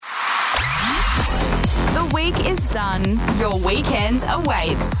The week is done. Your weekend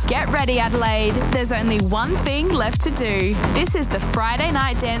awaits. Get ready, Adelaide. There's only one thing left to do. This is the Friday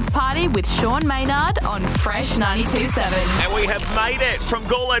night dance party with Sean Maynard on Fresh 92.7. And we have made it from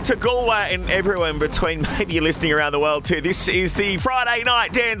Gawler to Galway and everywhere in between. Maybe you're listening around the world too. This is the Friday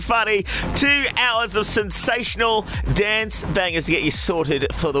night dance party. 2 hours of sensational dance bangers to get you sorted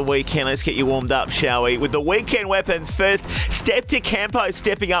for the weekend. Let's get you warmed up, shall we? With the weekend weapons first, Steff Da Campo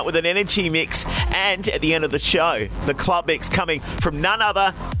stepping up with an energy mix. And at the end of the show, the club mix coming from none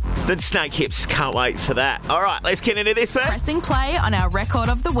other than Snakehips. Can't wait for that. All right, let's get into this first. Pressing play on our record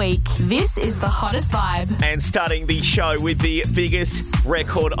of the week. This is the hottest vibe. And starting the show with the biggest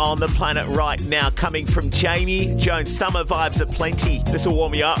record on the planet right now, coming from Jamie Jones. Summer vibes aplenty. This will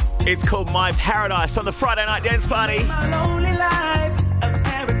warm you up. It's called My Paradise on the Friday night dance party. You made my lonely life a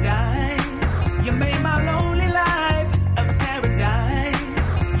paradise. You made my lonely life a paradise.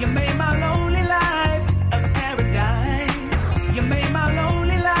 You made my lonely life a paradise. You made my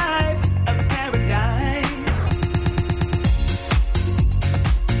lonely life a paradise.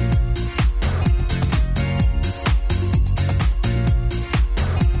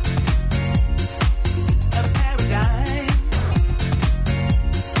 A paradise.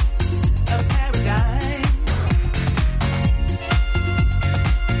 A paradise.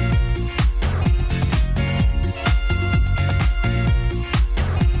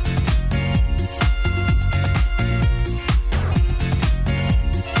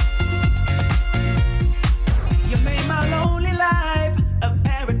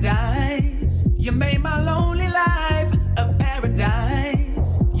 You made my lonely life a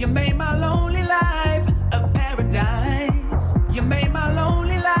paradise. You made my lonely life a paradise. You made my lonely life a paradise. You made my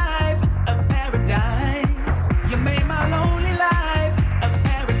lonely life a paradise. You made my lonely life a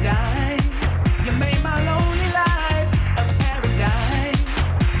paradise. You made my lonely life a paradise.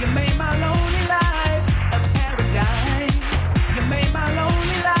 You made my lonely life a paradise. You made my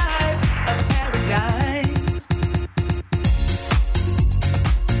lonely life a paradise.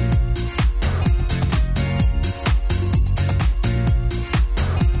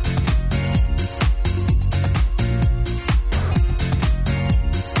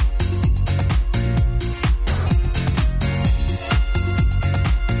 You made my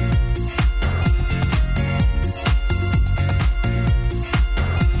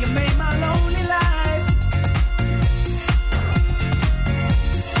lonely life.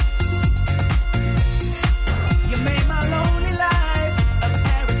 You made my lonely life a paradise. You made my lonely life a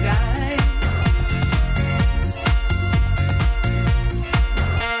paradise.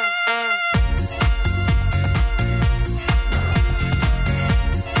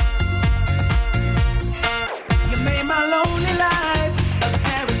 You made my lonely life a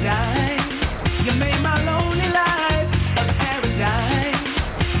paradise. You made my lonely life a paradise.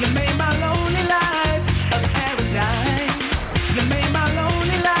 You made my lonely life a paradise. You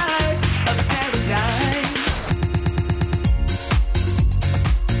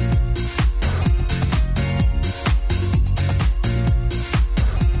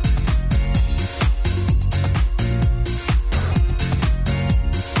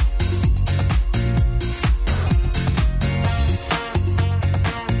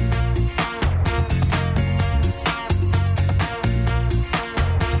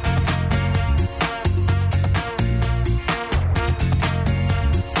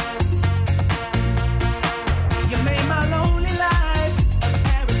made my lonely life a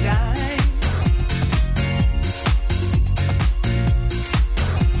paradise.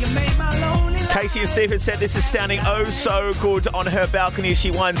 You made my lonely life. Casey and Stephen said this is sounding oh so good on her balcony as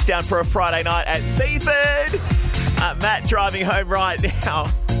she winds down for a Friday night at Seaford. Matt driving home right now,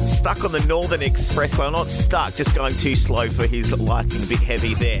 stuck on the Northern Expressway. Well, not stuck, just going too slow for his liking, a bit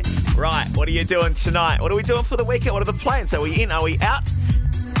heavy there. Right, what are you doing tonight? What are we doing for the weekend? What are the plans? Are we in? Are we out?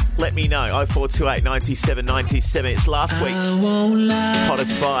 Let me know. 0428 97 97. It's last week's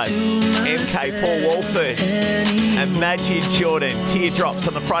hottest vibe. MK Paul Wolford and MAJID Jordan. Teardrops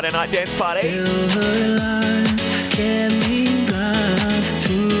on the Friday night dance party.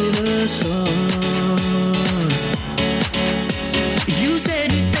 You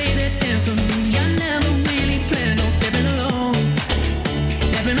said you'd say that dance for me. I never really planned on stepping alone.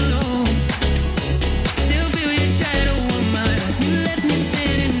 Stepping alone. Still feel your shadow on mine. You left me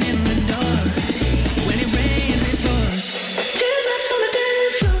standing in the dark. When it rains, it pours. Teardrops on the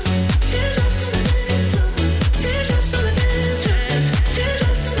dance floor. Teardrops on the dance floor. Teardrops on the dance floor.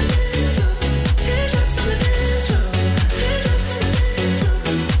 Teardrops on the dance floor. Teardrops on the dance floor.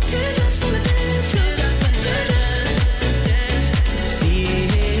 Teardrops on the dance floor. Teardrops on the dance floor. See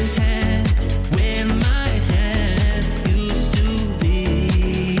his hands where my hands used to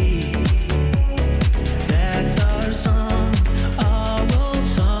be.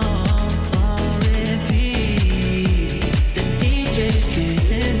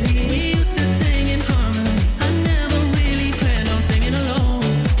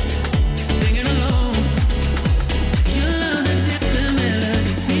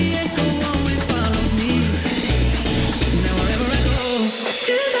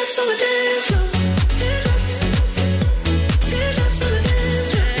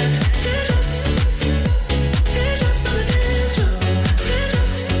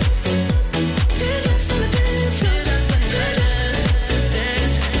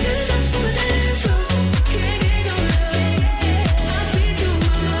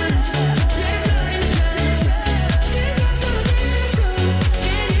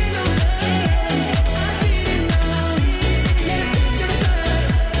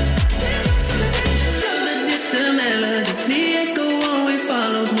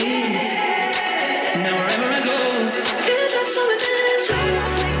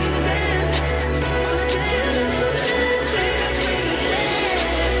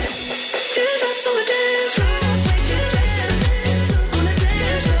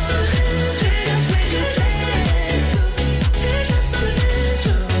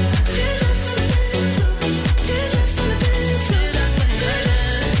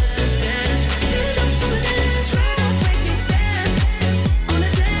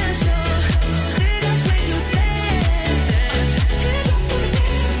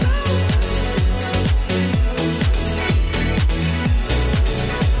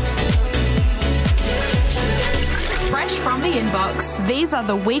 are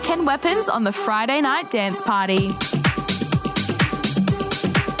the weekend weapons on the Friday night dance party.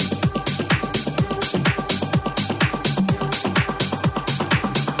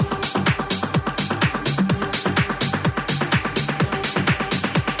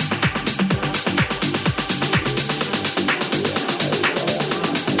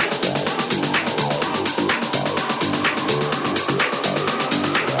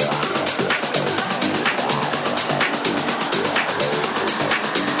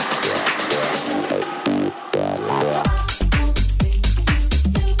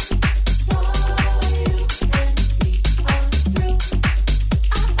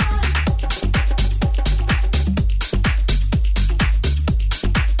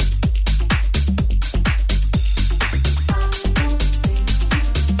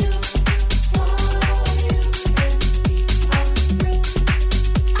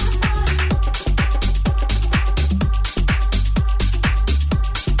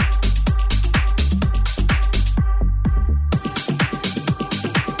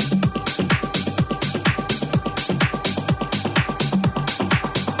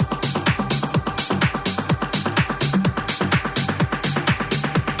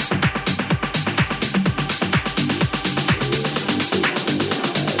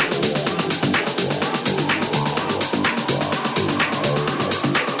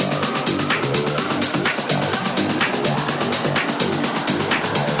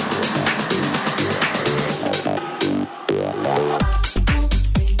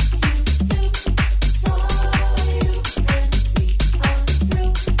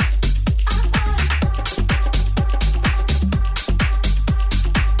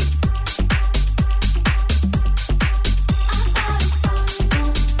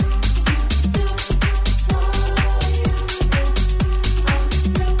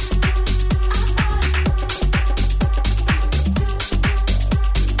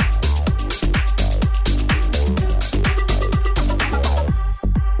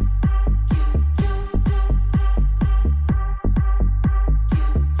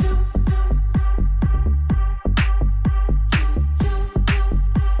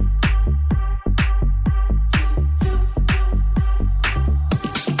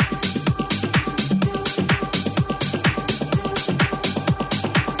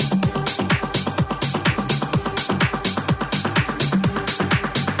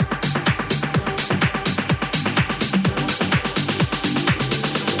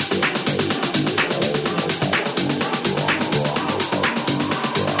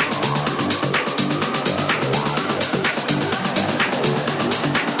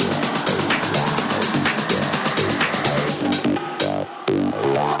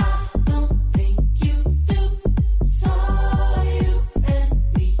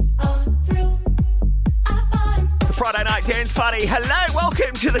 Party. Hello,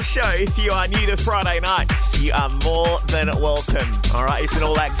 welcome to the show. If you are new to Friday nights, you are more than welcome. All right, it's an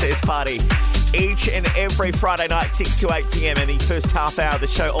all-access party. Each and every Friday night, 6 to 8 p.m. and the first half hour of the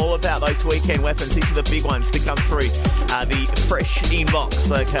show, all about those weekend weapons. These are the big ones to come through the fresh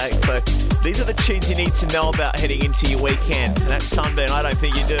inbox, okay? So these are the tunes you need to know about heading into your weekend. And that's Sunburn, I don't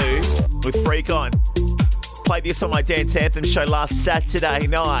think you do, with Freak On. Played this on my Dance Anthem show last Saturday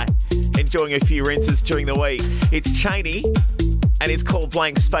night. Enjoying a few rinses during the week. It's CHANEY, and it's called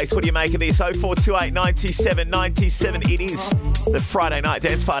Blank Space. What do you make of this? 0428 97 97. It is the Friday night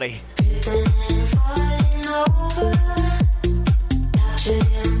dance party.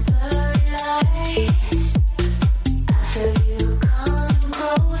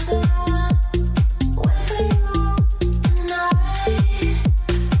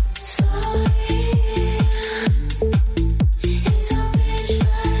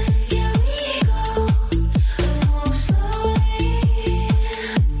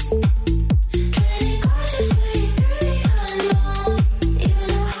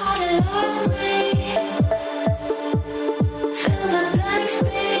 Fill the blank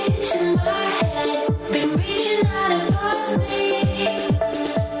space in my head.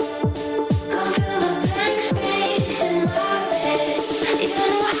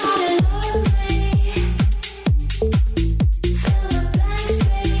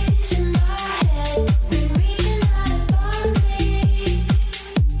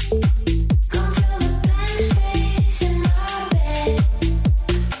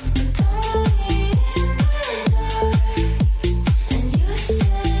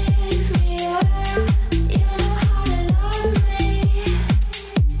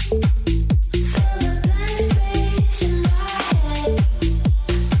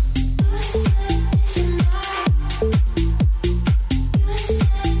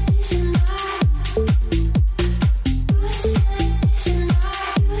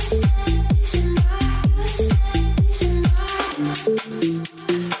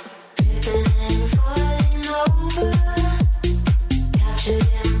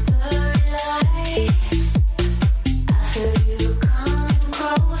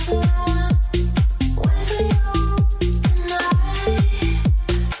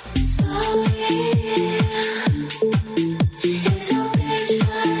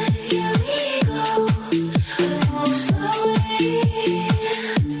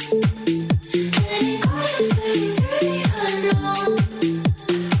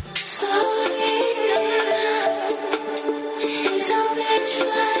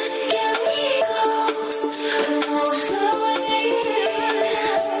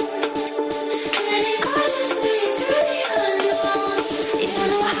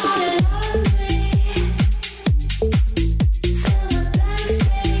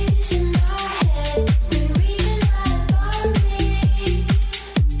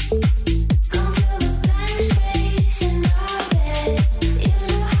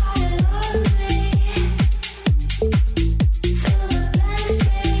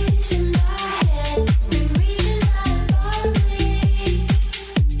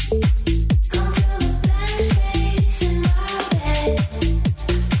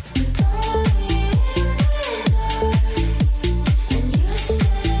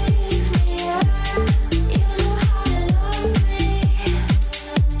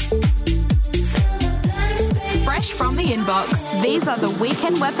 inbox. These are the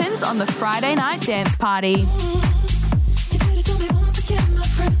weekend weapons on the Friday night dance party.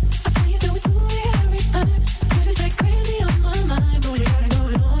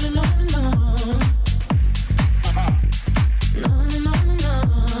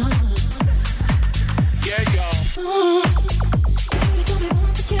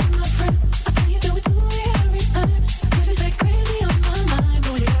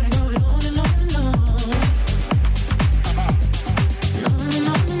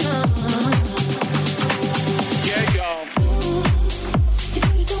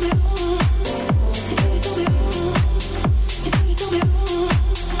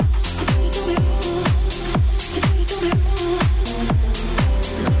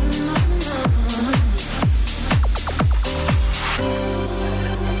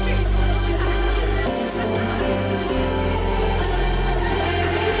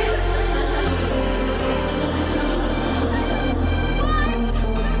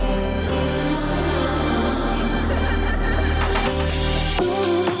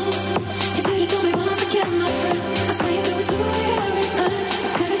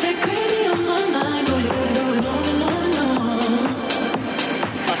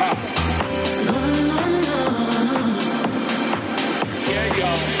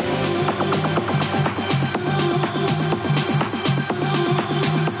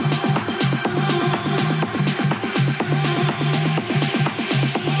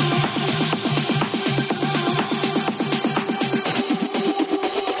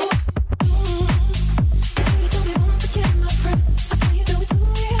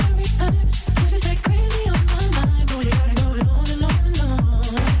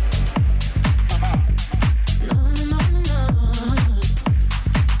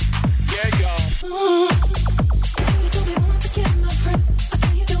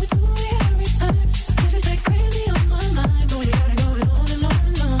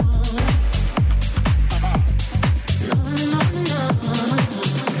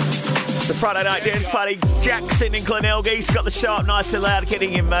 Friday night dance party. Jackson in Glenelgie's got the show up nice and loud,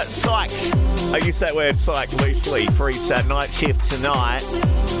 getting him psyched. I use that word psyched loosely for his night shift tonight.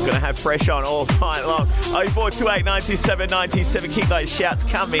 Gonna have fresh on all night long. 0428 97 97. Keep those shouts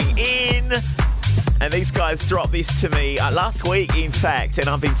coming in. And these guys dropped this to me last week, in fact, and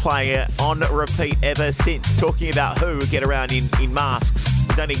I've been playing it on repeat ever since, talking about who get around in masks.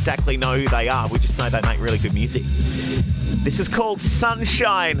 We don't exactly know who they are. We just know they make really good music. This is called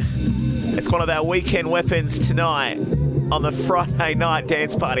Sunshine. It's one of our weekend weapons tonight on the Friday night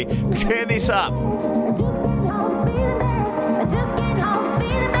dance party. Turn this up.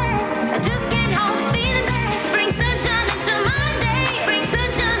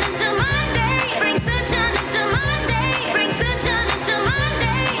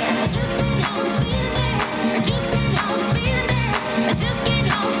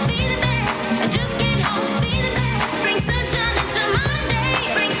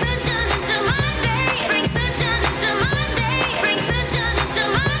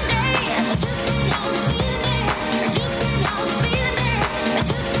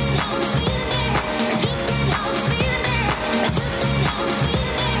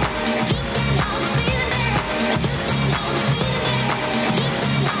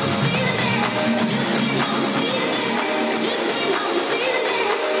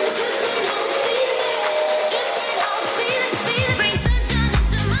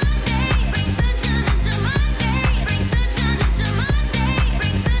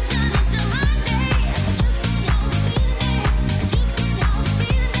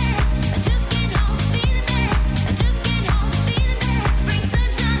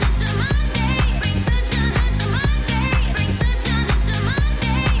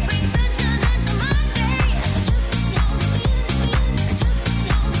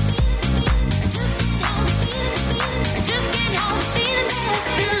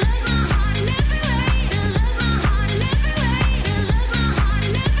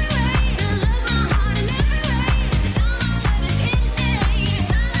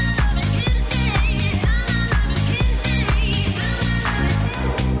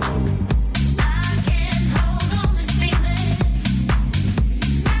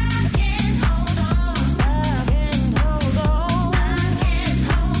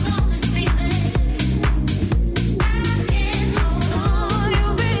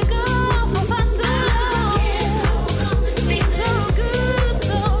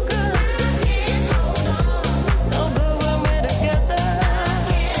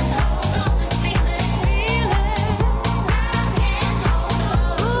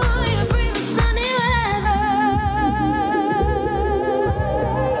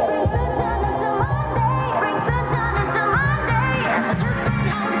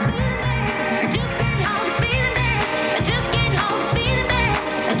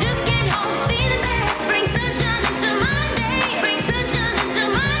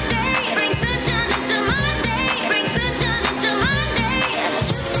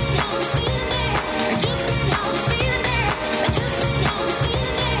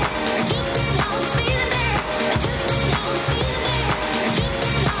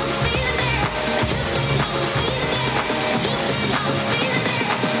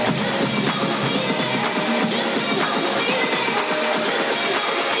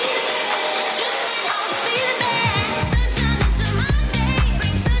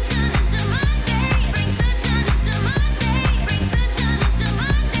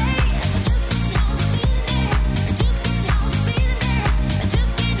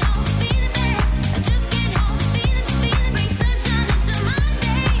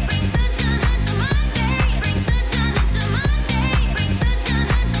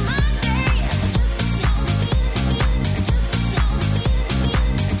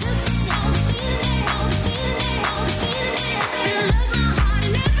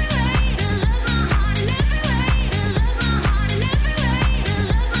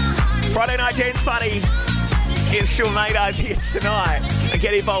 Night Dance Party. It's Sean Maynard here tonight. And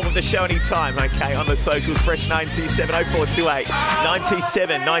get involved with the show anytime, okay? On the socials, Fresh 97 0428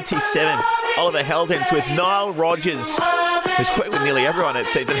 97. Oliver Heldens with Nile, Rodgers, who's quit with nearly everyone, it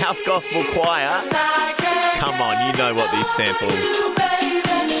seems. And House Gospel Choir. Come on, you know what this sample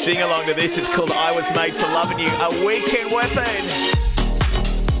is. Sing along to this. It's called I Was Made for Loving You, a weekend weapon.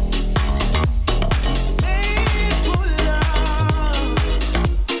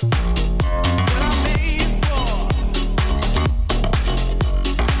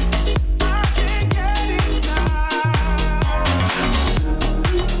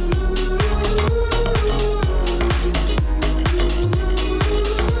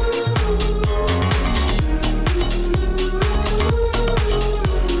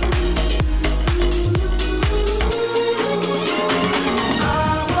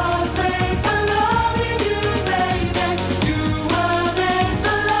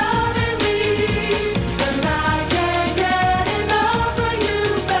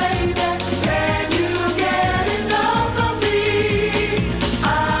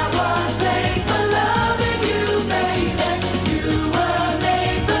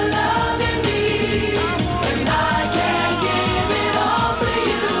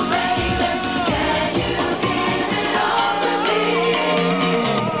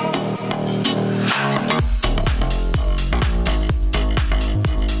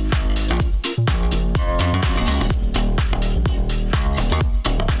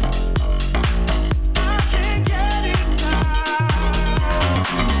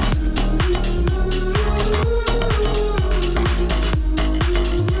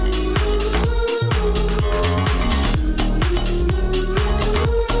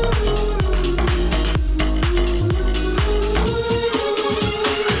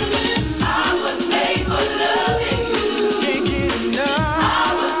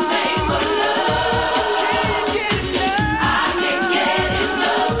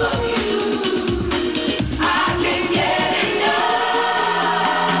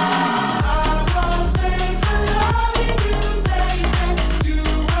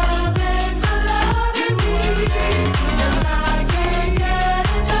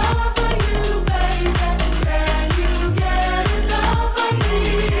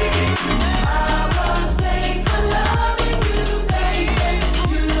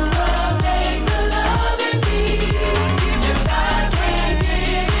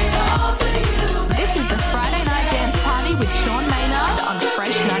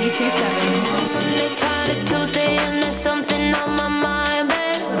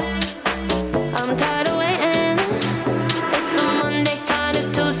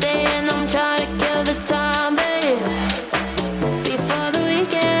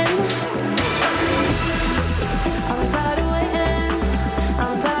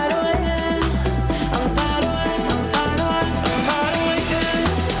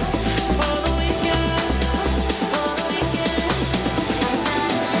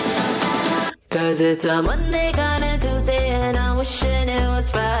 It's a Monday, kinda Tuesday, and I'm wishing it was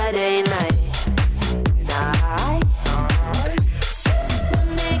Friday night.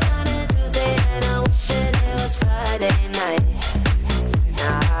 Monday, kinda Tuesday, and I'm wishing it was Friday night.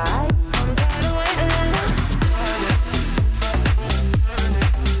 I'm tired of waiting.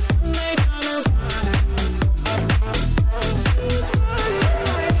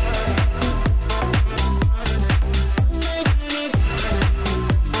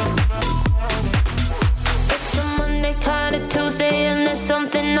 Kinda Tuesday and there's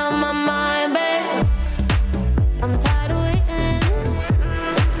something on my mind, babe. I'm tired of waiting.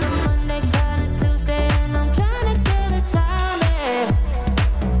 It's a Monday, kinda Tuesday, and I'm trying to kill the time, babe,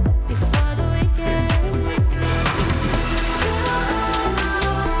 before the weekend.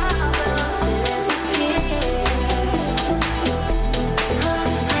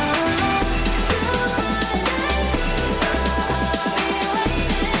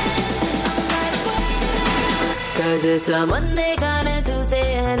 Cause it's a Monday, kinda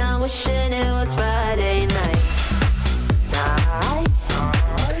Tuesday, and I'm wishing it was Friday night.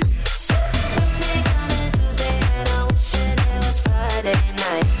 Monday, kinda Tuesday, and I'm wishing it was Friday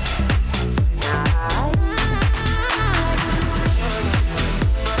night.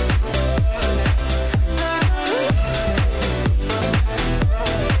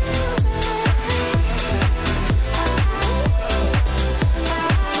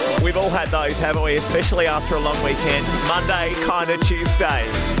 We've all had those, haven't we? Especially after a long weekend. Monday, kind of Tuesday.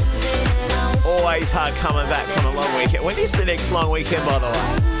 Always hard coming back from a long weekend. When is the next long weekend, by the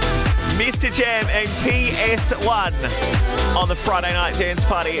way? MistaJam and PS1 on the Friday night dance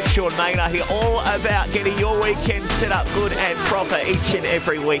party at Sean Maynard here. All about getting your weekend it up good and proper each and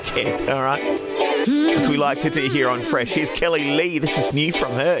every weekend, all right? As we like to do here on Fresh. Here's KELLI-LEIGH. This is new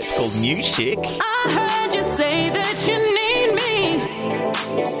from her. It's called New Chic. I heard you say that you need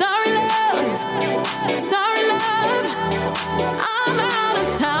me. Sorry, love. Sorry, love. I'm out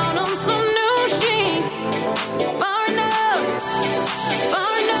of town on some new shit. Far enough.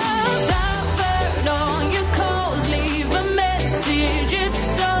 Far enough. Divert all your calls. Leave a message. It's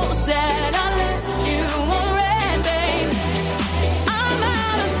so sad. I left you on red, babe. I'm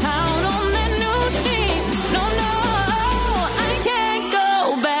out of town on that new shit. No, no. I can't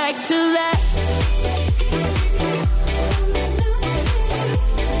go back to that.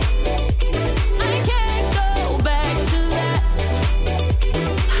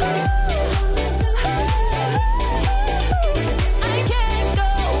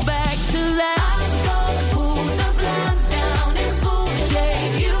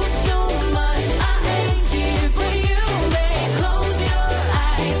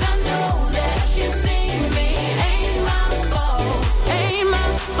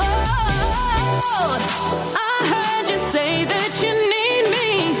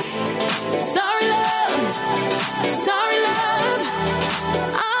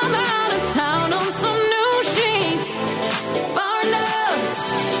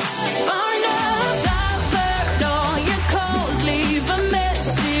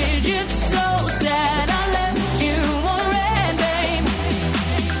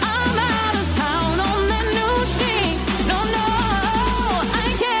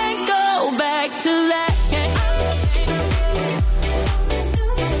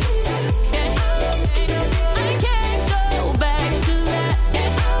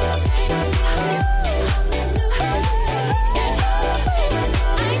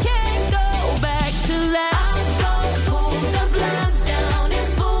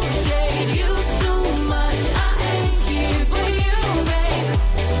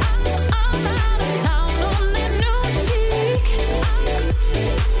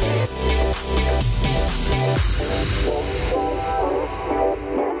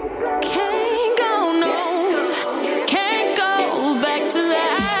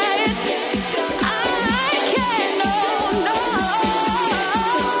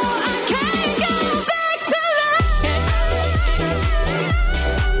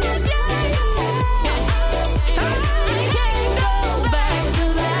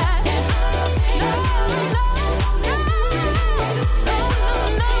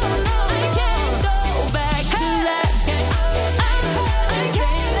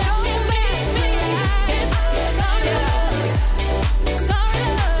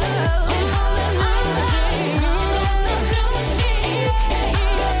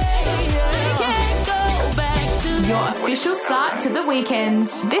 Weekend.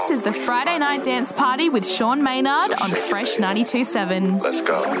 This is the Friday night dance party with Sean Maynard on Fresh 92.7. Let's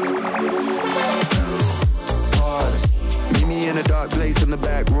go. Pause. Meet me in a dark place in the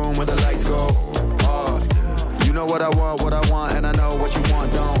back room where the lights go off. You know what I want, and I know what you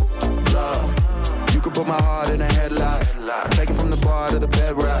want, don't love. You could put my heart in a headlock. Take it from the bar to the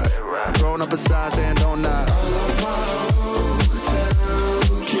bedrock. Throwing up a sign saying don't knock. I love my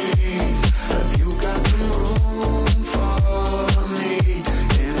hotel keys. Have you got some room?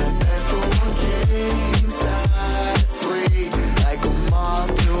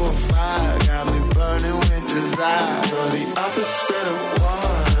 You're the opposite of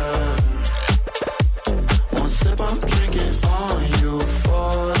water. One sip, I'm drinking on you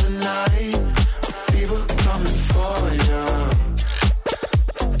for the night. A fever coming for you.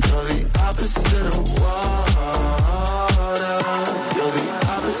 You're the opposite of water. You're the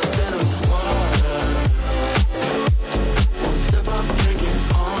opposite of water. One sip, I'm drinking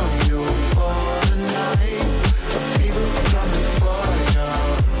on you for the night. A fever coming for you.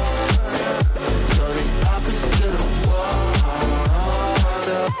 You're the opposite of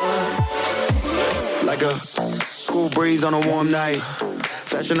like a cool breeze on a warm night.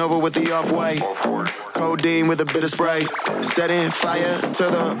 Fashion over with the off-white. Codeine with a bit of Sprite. Setting fire to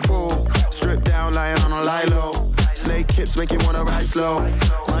the pool. Strip down, lying on a lie low. Snakehips make you wanna ride slow.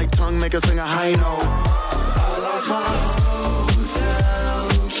 My tongue make us sing a high note. I lost my hotel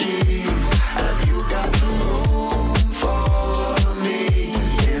keys. Have you got some room for me?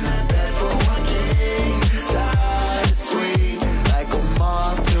 In that bed for one king size suite. Like a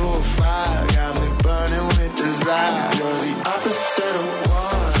moth to a fire. Got me burning with desire. You're the opposite of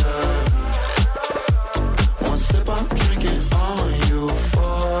water. One sip, I'm drinking on you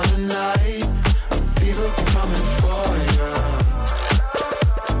for the night. A fever coming for you.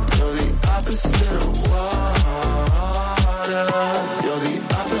 You're the opposite of water.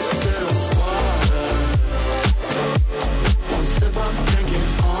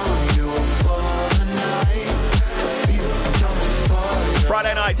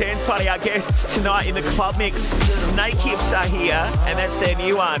 Night Dance Party. Our guests tonight in the club mix, Snakehips are here, and that's their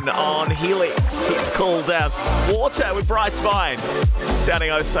new one on Helix. It's called Water with Bryce Vine. Sounding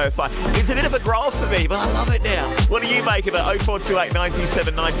oh so fun. It's a bit of a growl for me, but I love it now. What do you make of it? 0428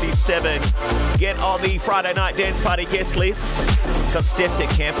 97 97. Get on the Friday Night Dance Party guest list. Got Steff Da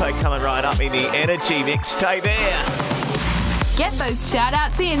Campo coming right up in the energy mix. Stay there. Get those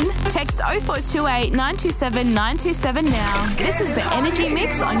shout-outs in. Text 0428 927 927 now. This is the Energy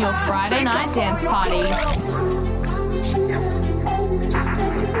Mix on your Friday Night Dance Party.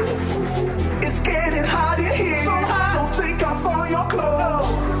 It's getting hot in here, so take off all your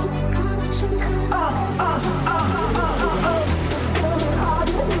clothes.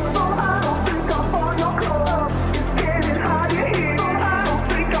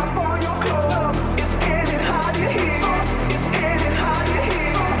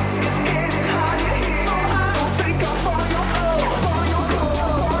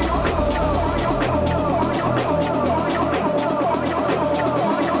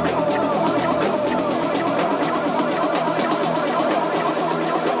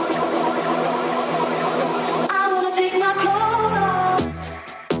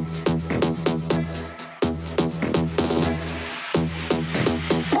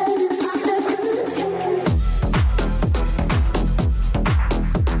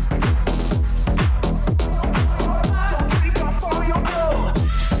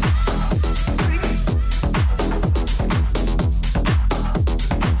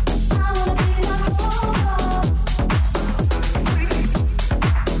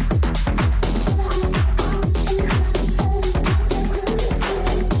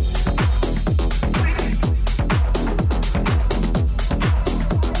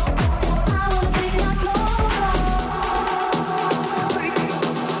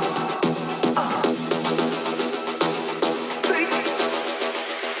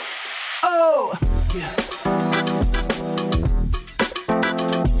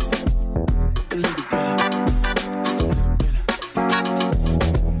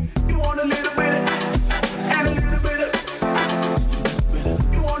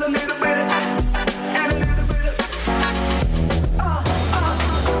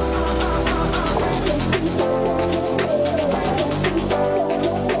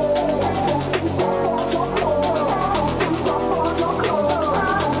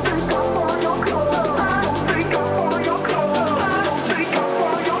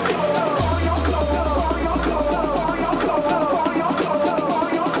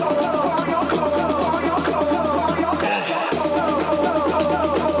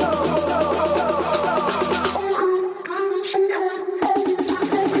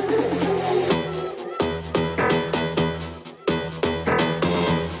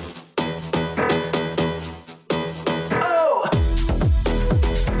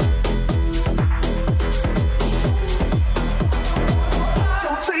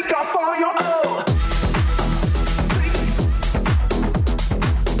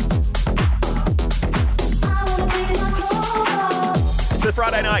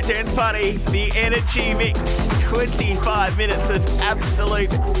 Friday Night Dance Party, the Energy Mix, 25 minutes of absolute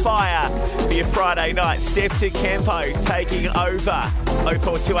fire for your Friday night. Steff Da Campo taking over.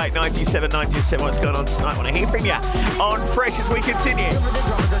 0428 97 97. What's going on tonight? I want to hear from you on Fresh as we continue.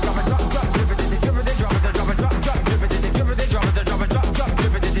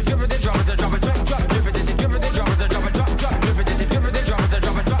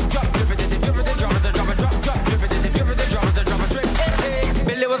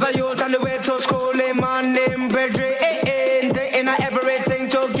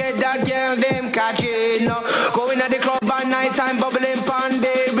 Going at the club by night time, bubbling pan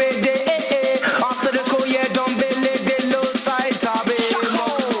day with day. After the school, yeah, don't believe the low side, sabi.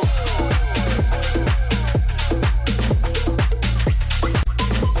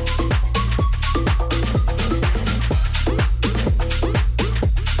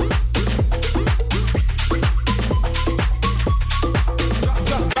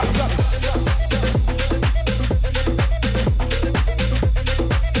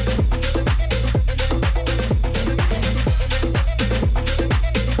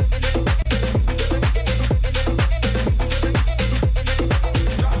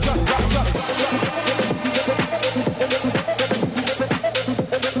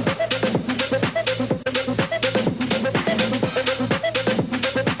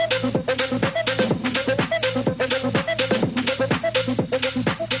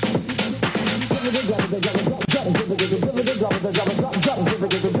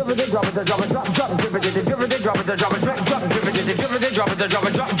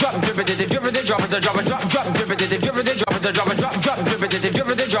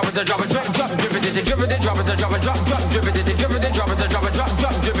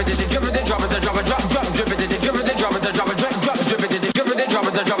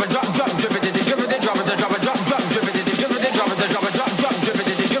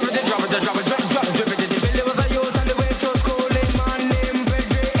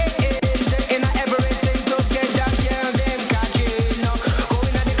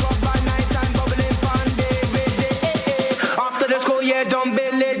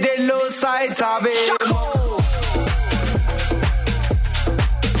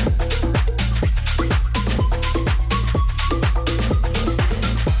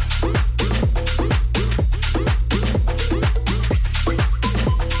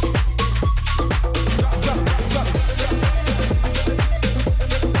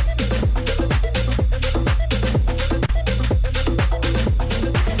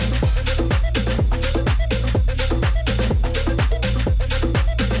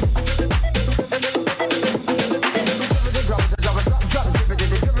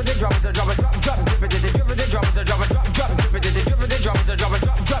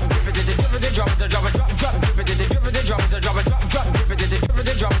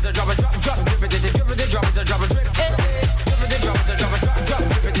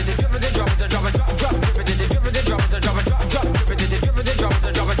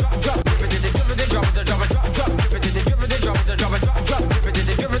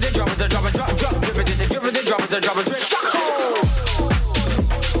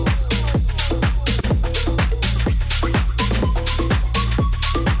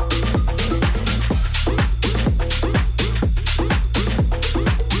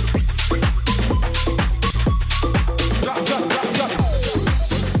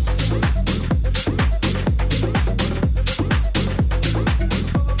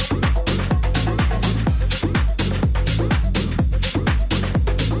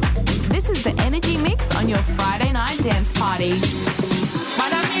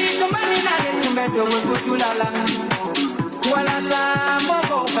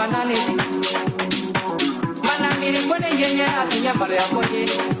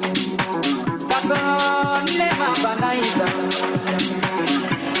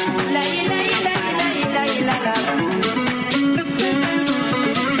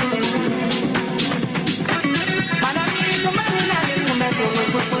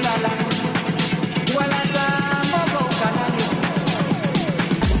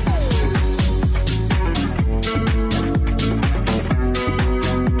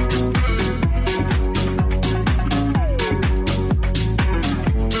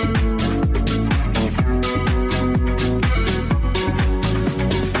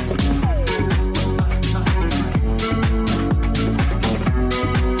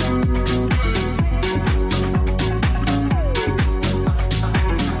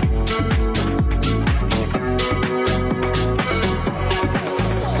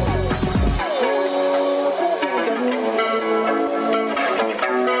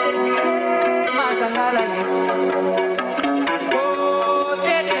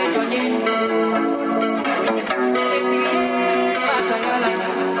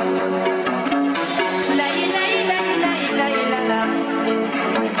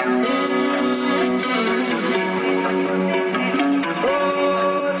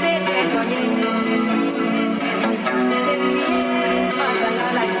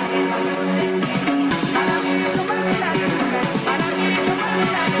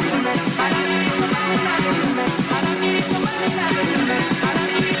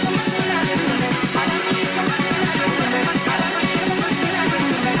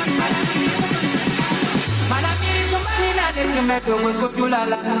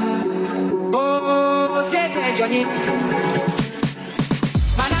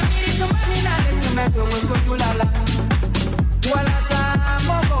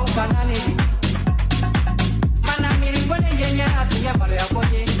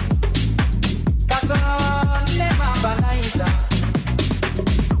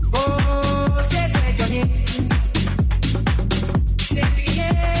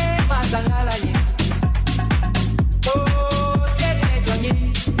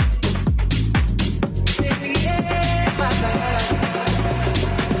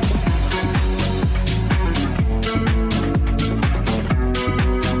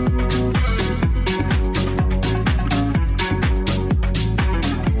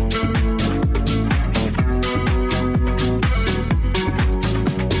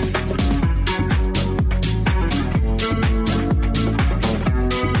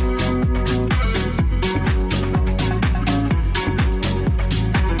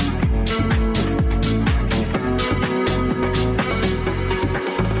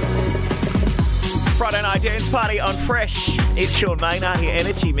 Party on Fresh. It's Sean Maynard here,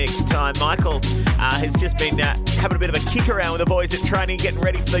 Energy Mix time. Michael has just been having a bit of a kick around with the boys at training, getting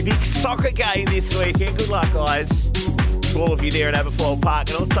ready for the big soccer game this weekend. Good luck, guys, to all of you there at Aberfoyle Park.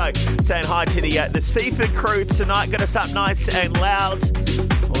 And also saying hi to the Seaford crew tonight. Got us up nice and loud.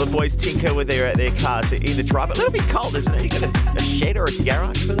 All the boys tinker with their cars in the drive. A little bit cold, isn't it? You got a shed or a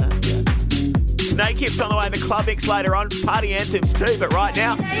garage for that? Yeah. Snakehips on the way in the club mix later on. Party anthems too, but right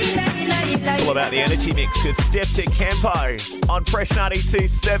now, it's all about the energy mix with Steff Da Campo on Fresh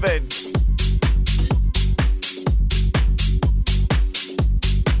 92.7.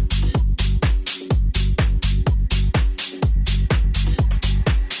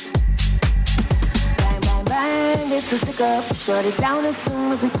 It's a stick up, shut it down as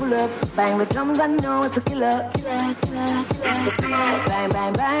soon as we pull up. Bang the drums, I know it's a killer. Bang,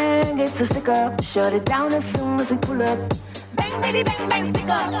 bang, bang, it's a stick up, shut it down as soon as we pull up. Bang, bitty, bang, bang, stick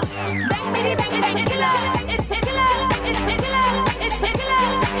up. Bang, bitty, bang, it's a killer. It's a killer, it's a killer, it's a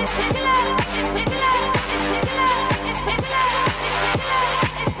killer, it's a killer, it's a killer, it's a killer, it's a killer.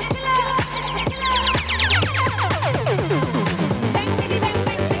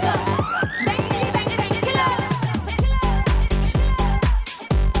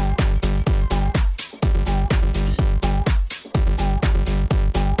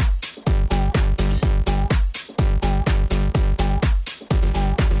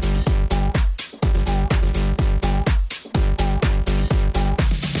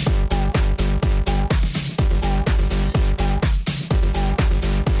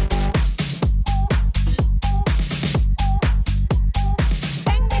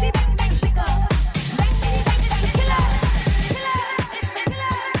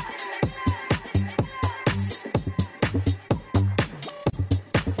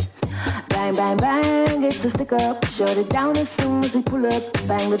 It's a stick up, shut it down as soon as we pull up.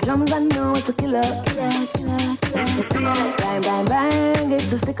 Bang the drums, I know it's a killer. It's a killer. Bang, bang, bang,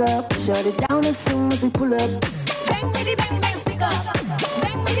 it's a stick up, shut it down as soon as we pull up. Bang, bitty, bang, bang, stick up.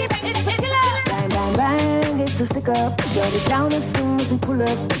 Bang, bitty, bang, it's a killer. Bang, bang, bang, it's a stick up, shut it down as soon as we pull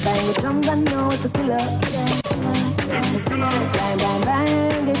up. Bang the drums, I know it's a killer. It's a killer. Bang, bang,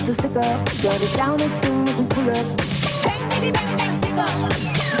 bang, it's a stick up, shut it down as soon as we pull up. Bang, bitty, bang, bang, stick up.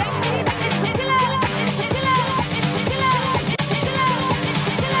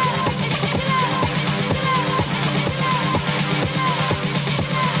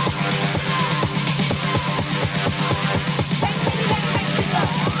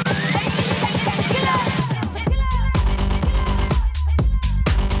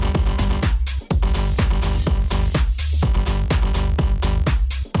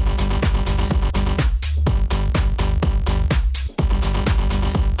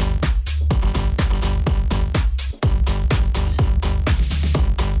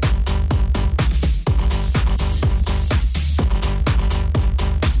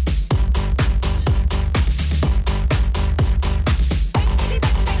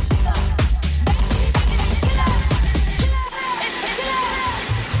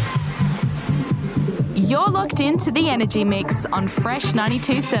 You're locked into the Energy Mix on Fresh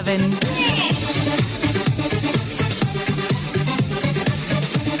 92.7.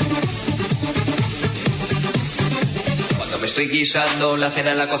 Me estoy guisando la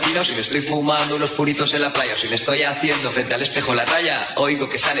cena en la cocina, o si me estoy fumando unos puritos en la playa, o si me estoy haciendo frente al espejo la raya, oigo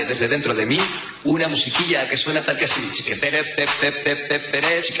que sale desde dentro de mí una musiquilla que suena tal que así: chiquetere pe pe pe pe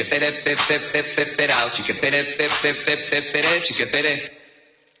pere, chiquetere pe pe pe pe perao, chiquetere pe pe pe pe pere, chiquetere.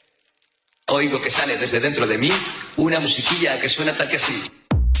 Oigo que sale desde dentro de mí una musiquilla que suena tal que así.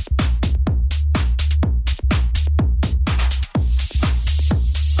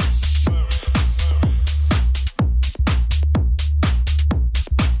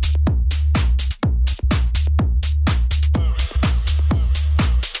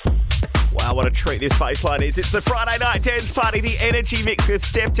 What a treat this baseline is. It's the Friday night dance party, the Energy Mix with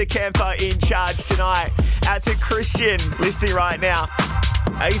Steff Da Campo in charge tonight. Out to Christian, listening right now.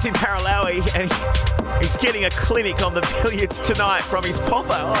 He's in Paralawi and he's getting a clinic on the billiards tonight from his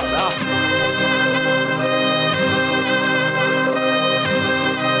popper. Oh, no.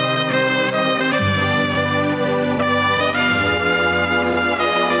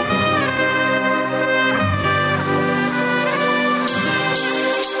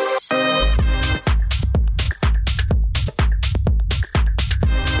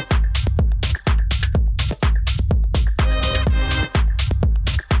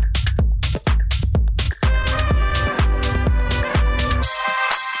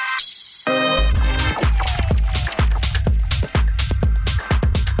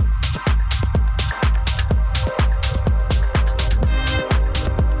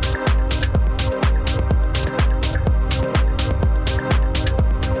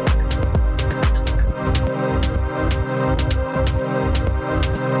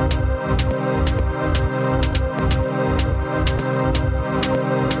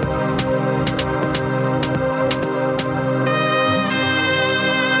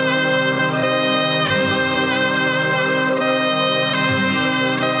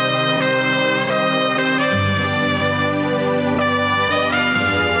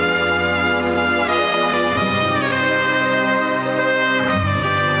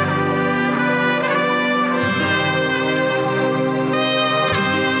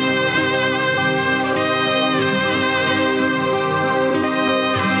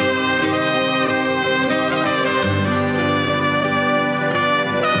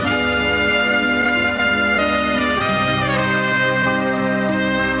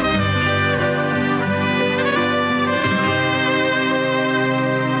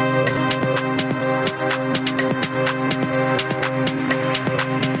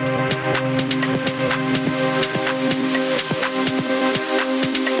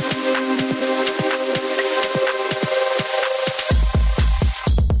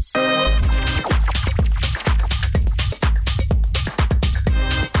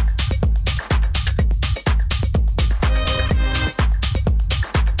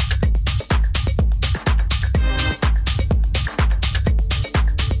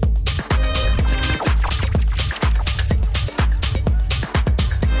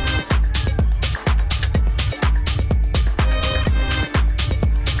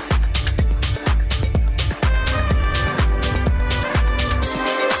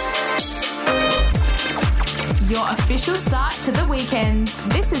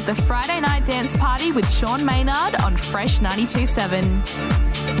 This is the Friday Night Dance Party with Sean Maynard on Fresh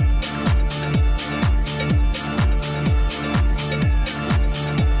 92.7.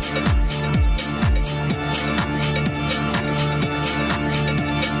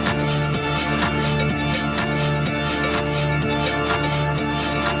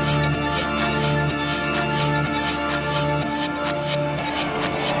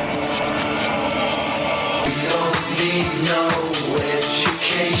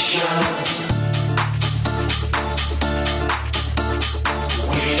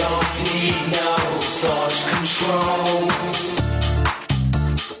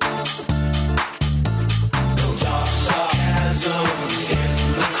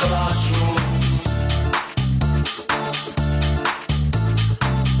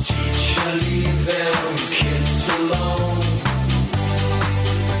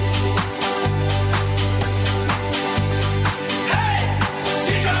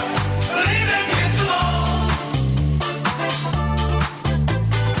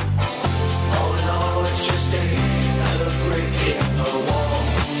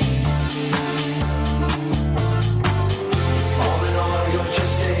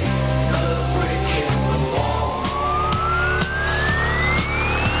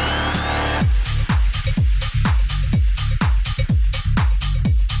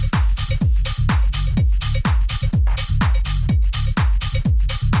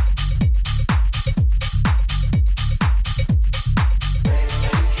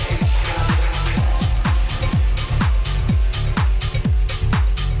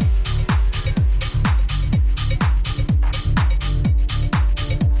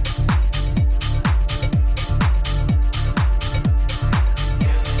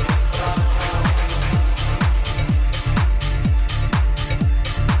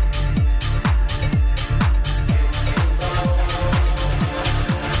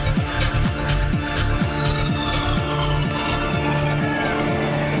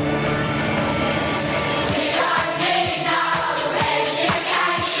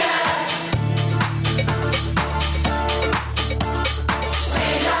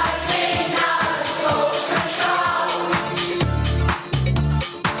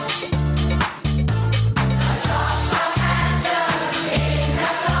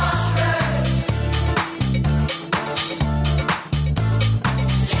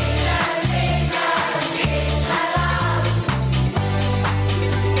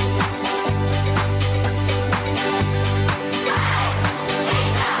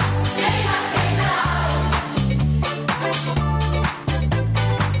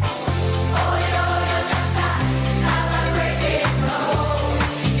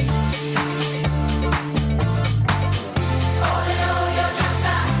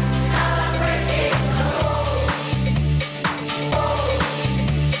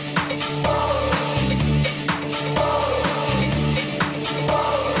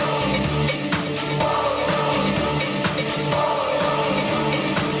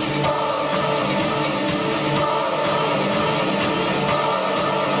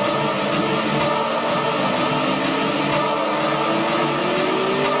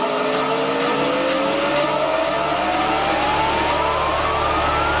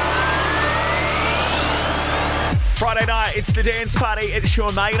 Friday night, it's the dance party. It's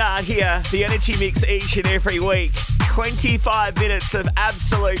Sean Maynard here. The Energy Mix each and every week. 25 minutes of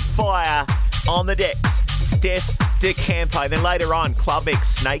absolute fire on the decks. Steff Da Campo. Then later on, Club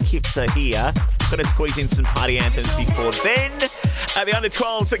Mix, Snakehips are here. Going to squeeze in some party anthems before then. The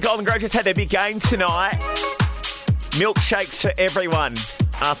under-12s at Golden Grudges had their big game tonight. Milkshakes for everyone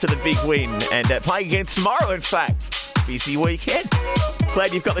after the big win. And playing again tomorrow, in fact. Busy weekend.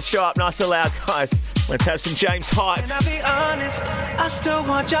 Glad you've got the show up nice and loud, guys. Let's have some James hype. Can I be honest? I still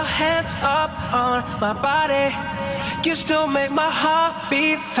want your hands up on my body. You still make my heart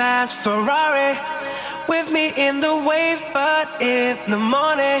beat fast. Ferrari with me in the wave, but in the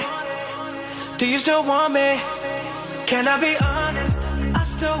morning. Do you still want me? Can I be honest? I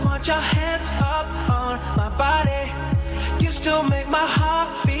still want your hands up on my body. You still make my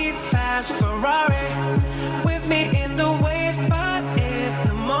heart beat fast. Ferrari with me in the wave, but in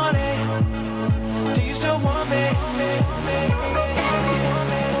the morning. Do you still want me?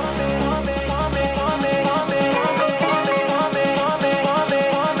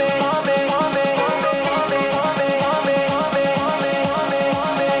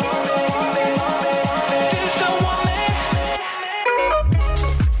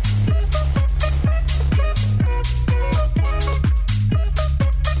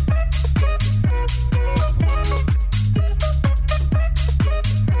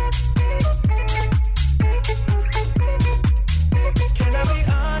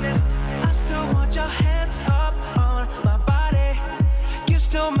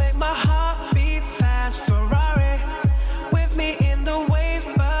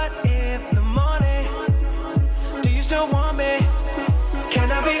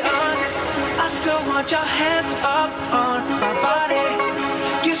 want your hands up on my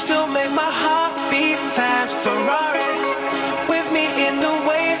body. You still make my heart beat fast. Ferrari with me in the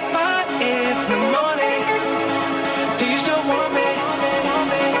wave, but in the morning. Do you still want me?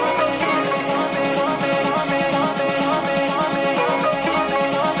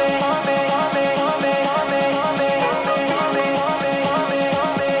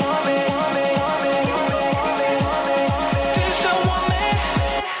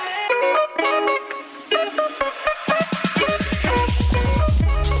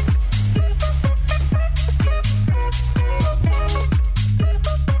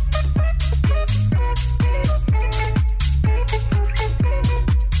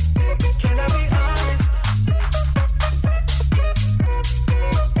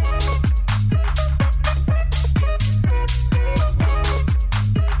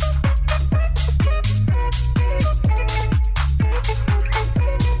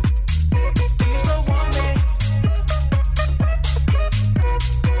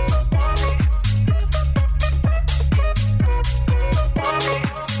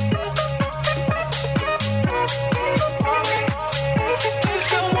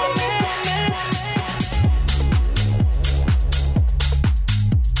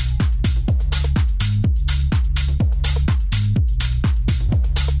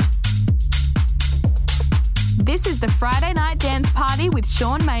 This is the Friday Night Dance Party with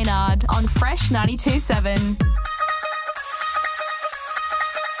Sean Maynard on Fresh 92.7.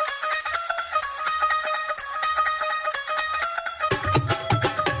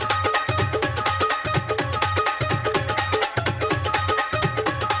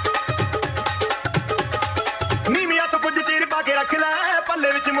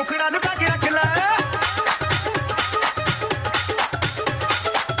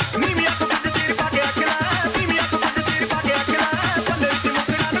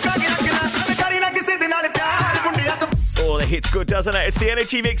 It's good, doesn't it? It's the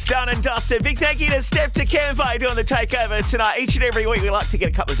energy mix done and dusted. Big thank you to Steff Da Campo doing the takeover tonight. Each and every week we like to get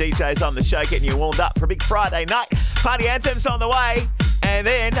a couple of DJs on the show getting you warmed up for a big Friday night. Party anthems on the way. And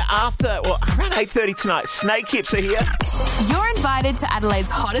then after, around 8:30 tonight, Snakehips are here. You're invited to Adelaide's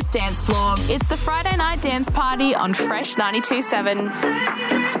hottest dance floor. It's the Friday Night Dance Party on Fresh 92.7.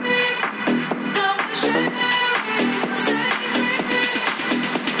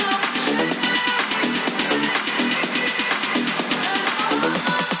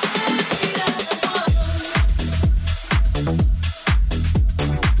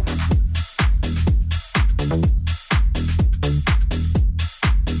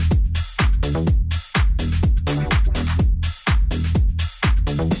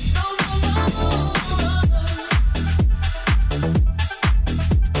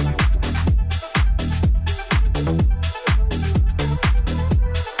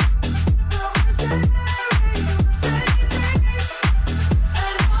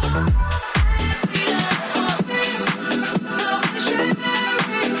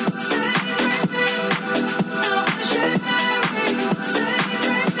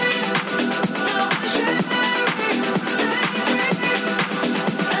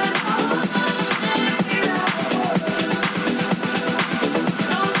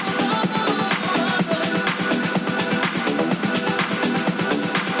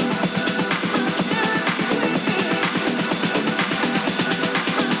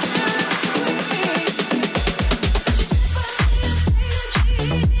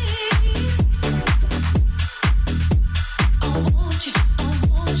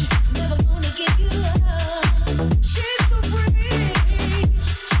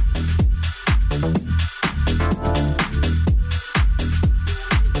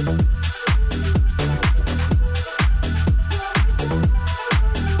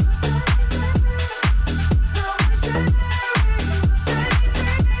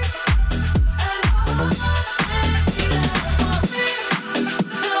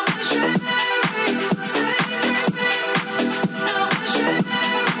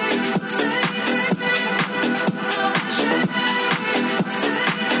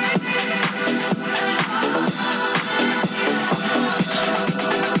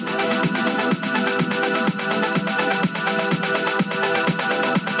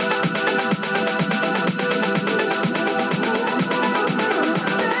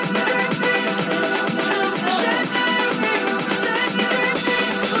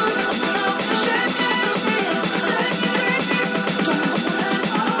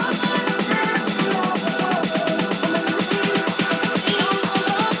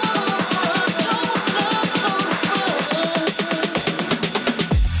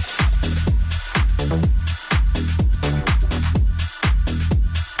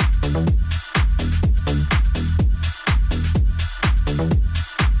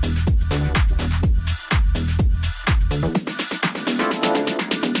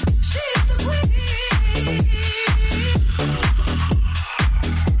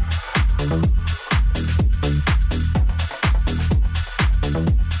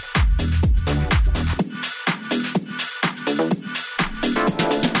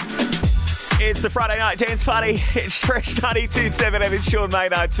 the Friday night dance party. It's Fresh 92.7. I'm Sean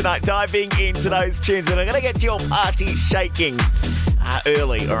Maynard tonight, diving into those tunes. And I'm going to get your party shaking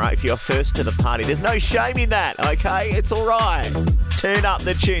early, all right, if you're first to the party. There's no shame in that, okay? It's all right. Turn up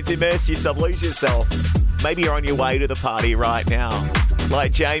the tunes, immerse yourself, lose yourself. Maybe you're on your way to the party right now,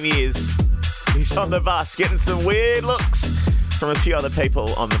 like Jamie is. He's on the bus getting some weird looks from a few other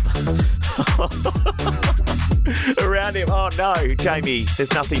people on the around him. Oh no, Jamie,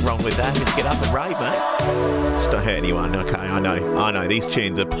 there's nothing wrong with that. Just get up and rave, mate. Just don't hurt anyone. Okay, I know. These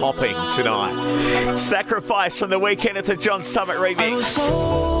tunes are popping tonight. Sacrifice from the Weekend at the John Summit remix. I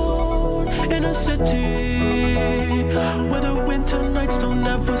was born in a city where the winter nights don't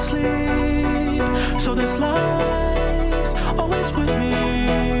ever sleep. So this life's always with me.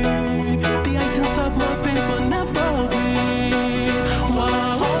 The ice inside my veins will never be.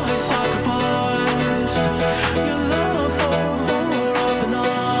 Wow, I sacrificed your love for more of the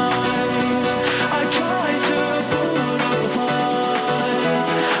night. I tried to put up a fight.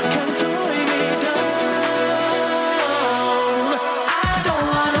 Can't tie me down. I don't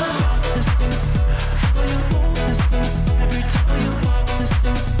wanna stop this thing. Will you hold this thing every time you walk this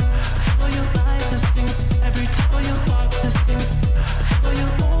thing? Will you like this thing every time you walk this thing? Will you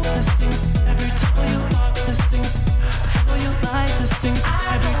hold this thing every time you walk this thing? Will you like this thing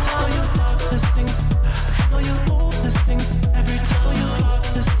every time you walk this thing? Will you hold this thing every time you walk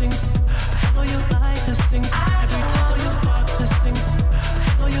this thing? Will you like this thing every time you walk this thing?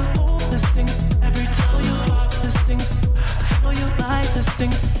 Will you hold this thing every time you walk this thing? Will you like this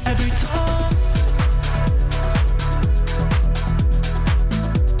thing every time?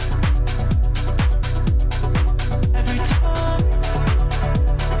 Every time.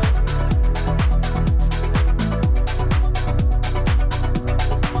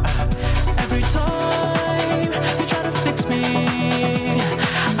 Every time you try to fix me,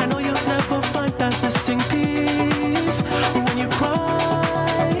 I know you'll never find that missing piece. When you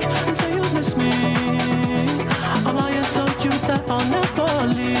cry and say you miss me, I'll lie and tell you that I'll never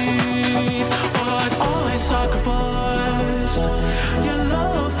leave. But I sacrificed your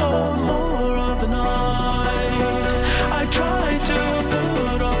love for more of the night. I tried to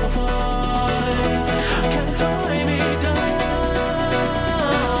put up a fight. Can't tie me down.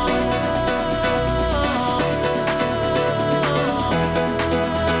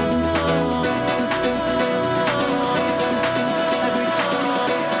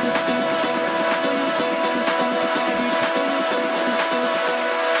 Every time this thing,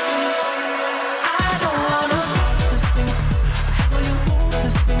 I don't wanna stop this thing. Will you hold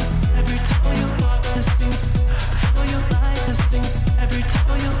this thing every time you walk this thing? Will you like this thing every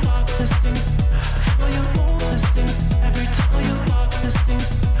time you walk this thing? Will you hold this thing every time you walk this thing?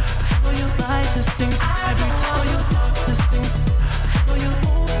 Will you like this thing every time you walk this thing? Will you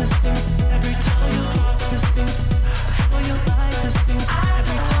hold this thing every time you walk this thing? Will you like this thing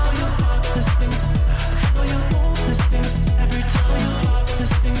every time you walk this thing? Will you hold this thing every time you walk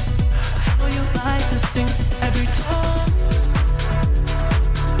this thing? Will you like this thing every time?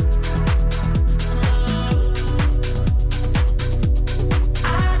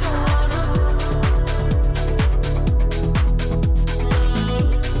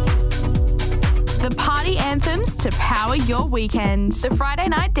 The party anthems to power your weekend. The Friday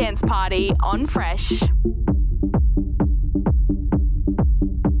night dance party on Fresh.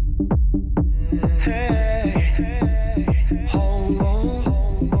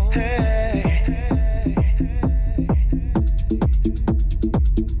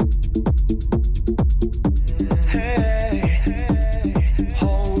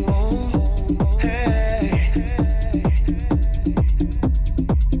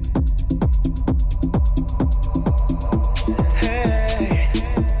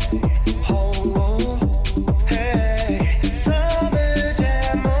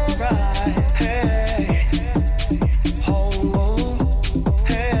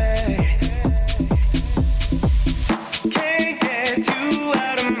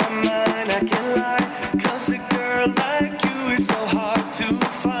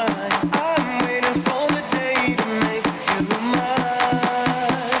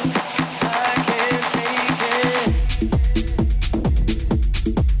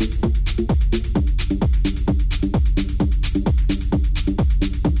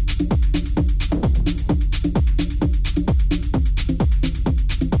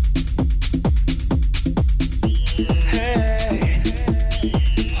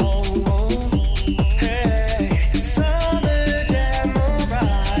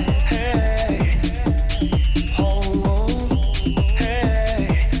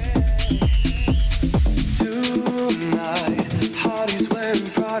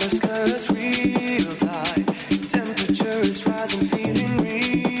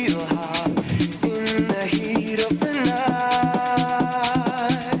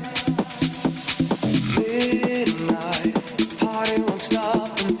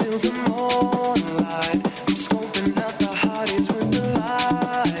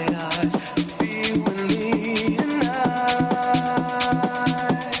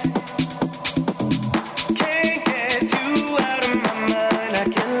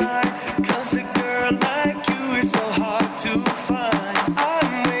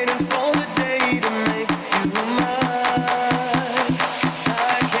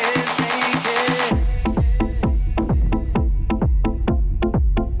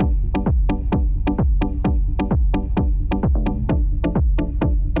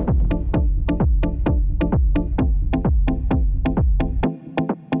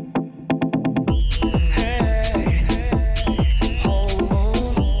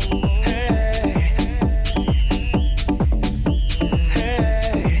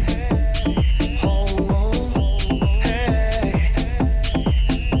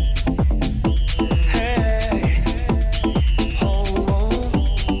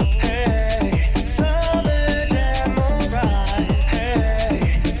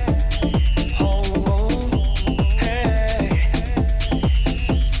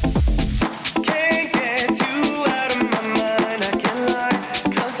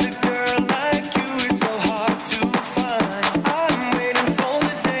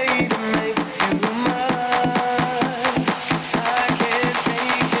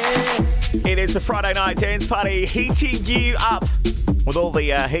 It's the Friday night dance party, heating you up with all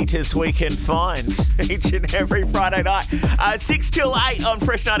the heaters we can find each and every Friday night. 6 till 8 on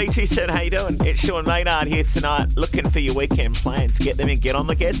Fresh 92.7. How you doing? It's Sean Maynard here tonight, looking for your weekend plans. Get them in, get on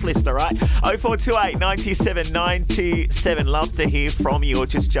the guest list, all right? 0428 97 927. Love to hear from you, or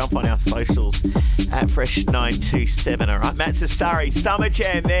just jump on our socials at Fresh 927, all right? Matt SASSARI, Summer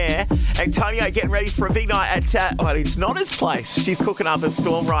Jam there. Antonio getting ready for a big night at, well, it's not his place. She's cooking up a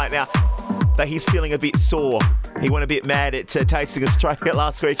storm right now. But he's feeling a bit sore. He went a bit mad at Tasting Australia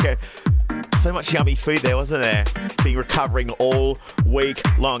last weekend. So much yummy food there, wasn't there? Been recovering all week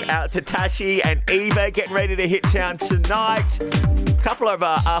long. Out to Tashi and Eva getting ready to hit town tonight. A couple of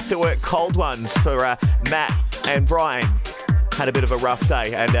after-work cold ones for Matt and Brian. Had a bit of a rough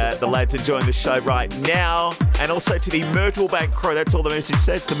day, and the lads enjoying the show right now. And also to the Myrtle Bank crew. That's all the message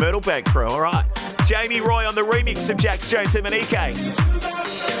says, the Myrtle Bank crew. All right. Jamie Roy on the remix of Jax Jones and MNEK.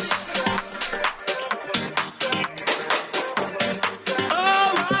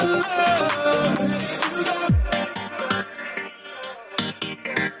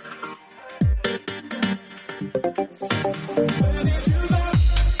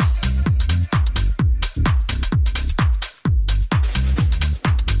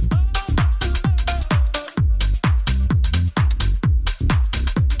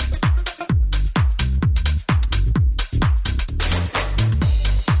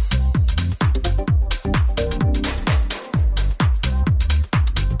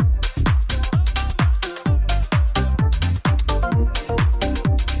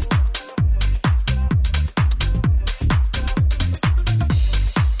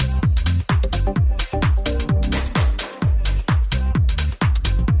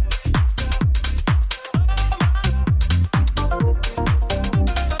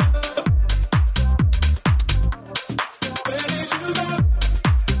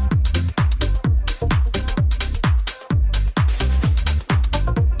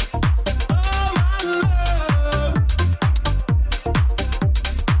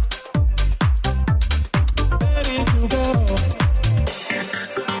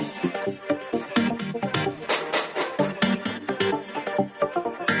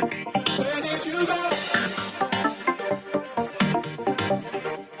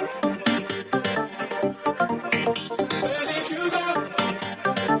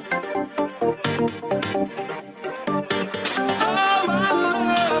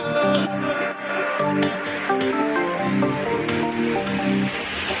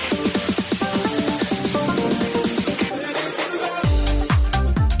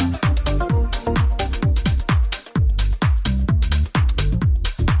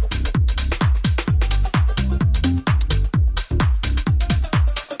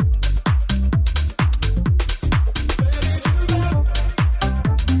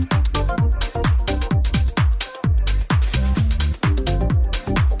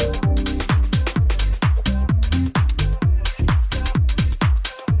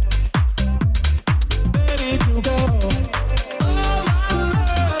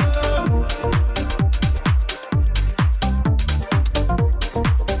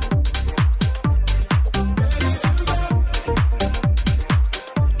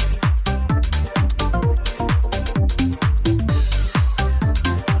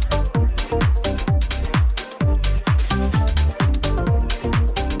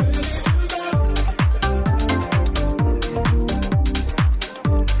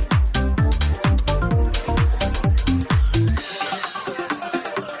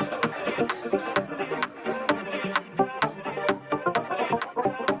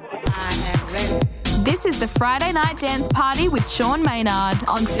 This is the Friday Night Dance Party with Sean Maynard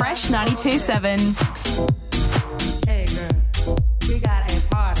on Fresh 92.7. Hey girl, we got a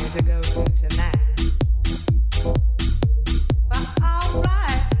party to go to tonight. But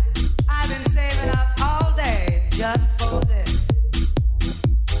alright, I've been saving up all day just for this.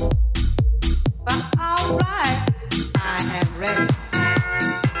 But alright, I am ready.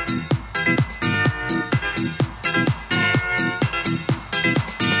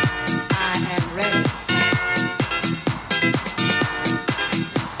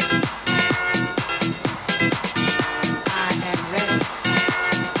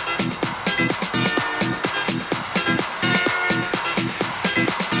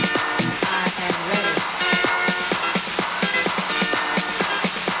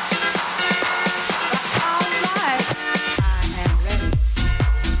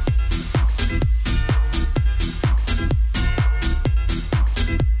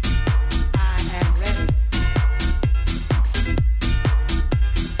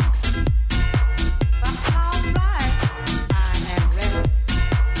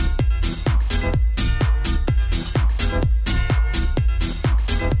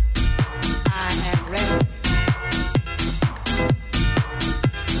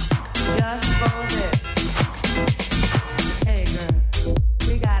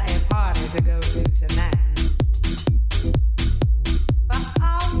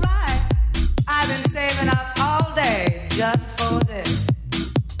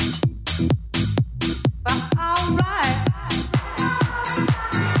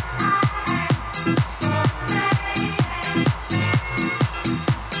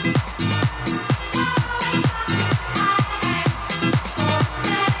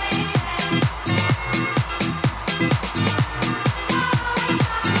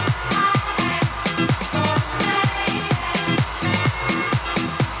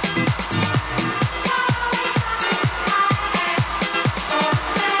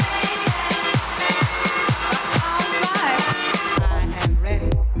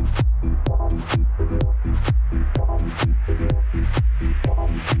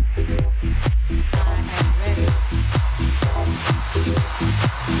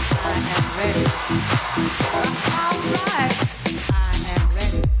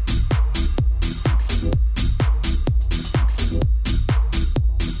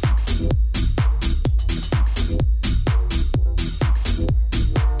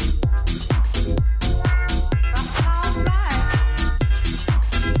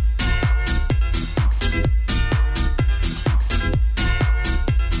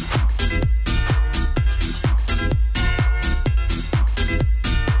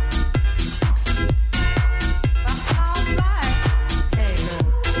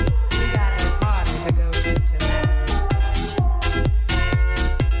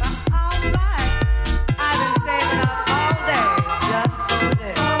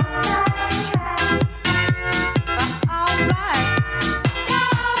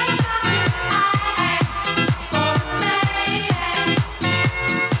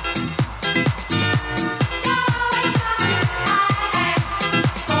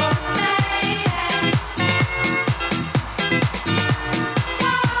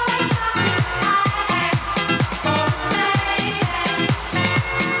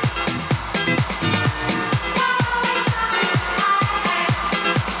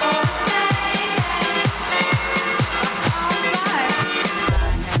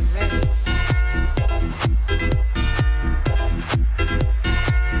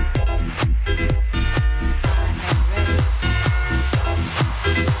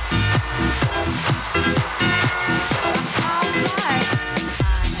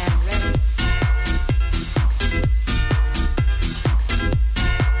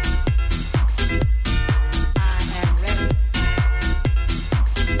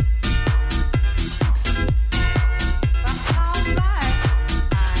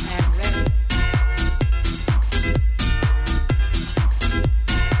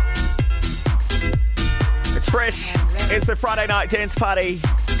 It's the Friday night dance party,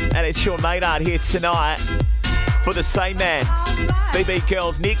 and it's Sean Maynard here tonight for the same man. BB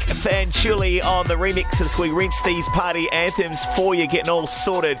Girls, Nick Fanciulli on the remix as we rinse these party anthems for you, getting all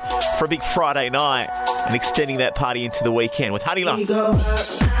sorted for a big Friday night and extending that party into the weekend with HONEYLUV. We go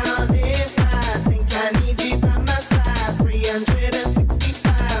uptown if I think I need you by my side.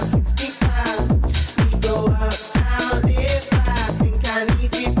 365, 65. We go uptown if I think I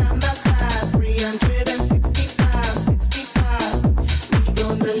need you by my side. 365, 65. We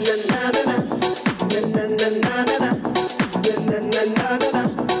go na na na na na na na na na na. We go na na na na na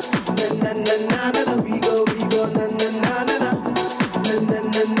na na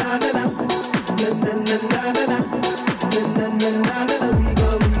na na na na.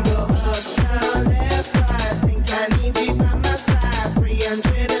 We go uptown left, right. Think I need you by my side.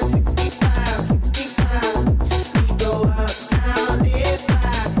 365, 65. We go uptown left,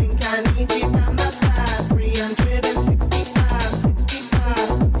 right. Think I need you by my side. 365,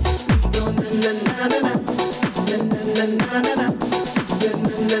 65. We go na na na na na na na na na.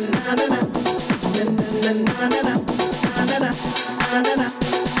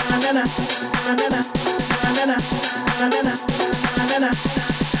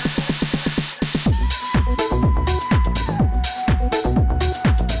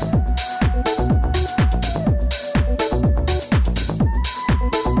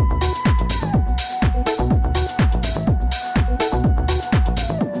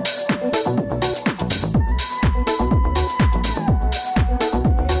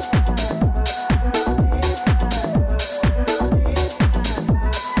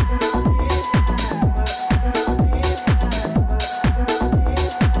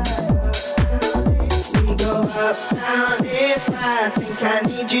 Uptown if I think I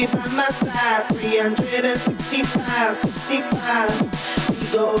need you by my side. 365, 65. We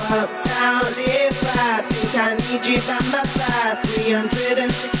go uptown if I think I need you by my side.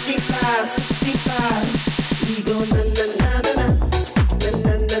 365, 65. We go na na na na na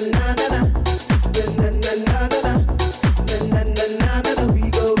na na na na na na. We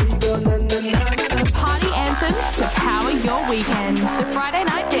go na na na. Party anthems to power your weekend. The Friday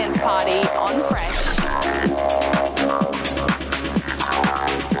night dance party on Fresh.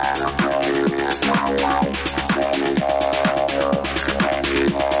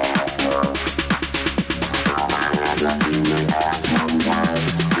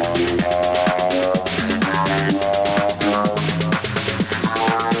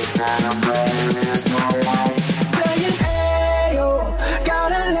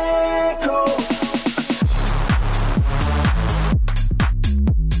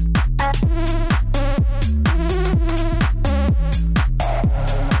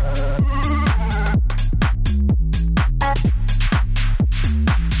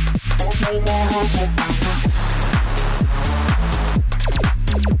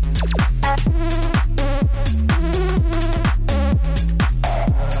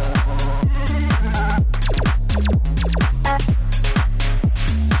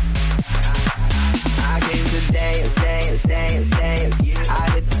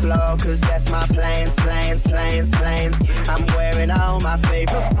 go, cause that's my plans. I'm wearing all my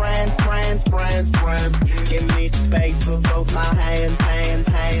favorite brands. Give me some space for both my hands.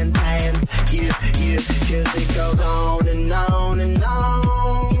 Yeah, cause it goes on and on and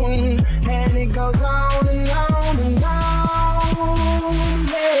on. And it goes on and on and on.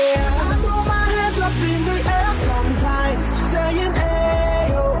 Yeah, I throw my hands up in the air sometimes, saying,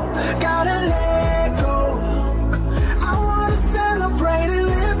 ayo, gotta let go. I wanna celebrate and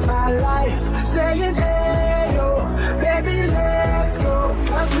live my life, saying, ayo, baby, let's go.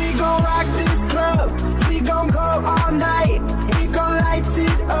 Cause we gon' rock this club, we gon' go all night, we gon' light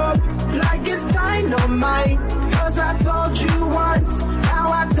it up like it's dynamite. Cause I told you once,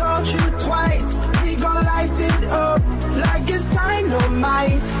 now I told you twice, we gon' light it up like it's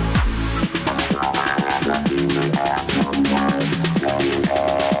dynamite.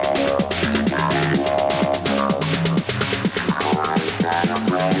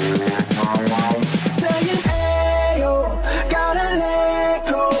 Saying, ayo, gotta let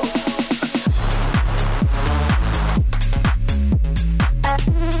go.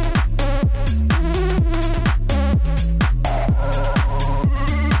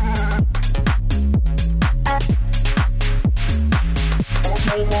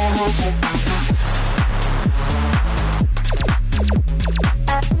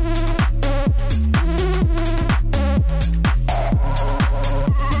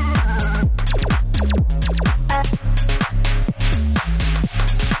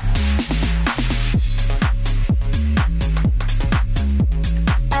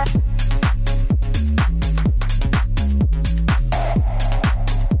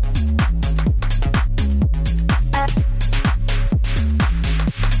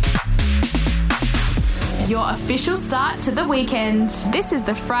 Your official start to the weekend. This is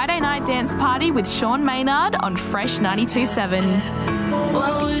the Friday Night Dance Party with Sean Maynard on Fresh 92.7.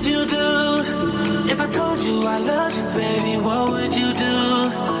 What would you do if I told you I loved you, baby? What would you do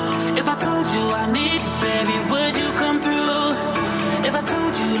if I told you I need you, baby? Would you come through? If I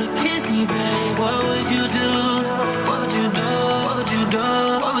told you to kiss me, baby, what would you do? What would you do? What would you do?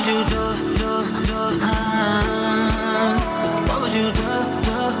 What would you do? What would you do?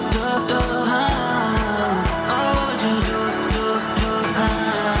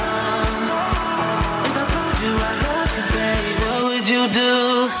 If I told you I love you, baby, what would you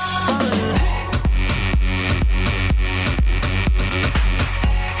do?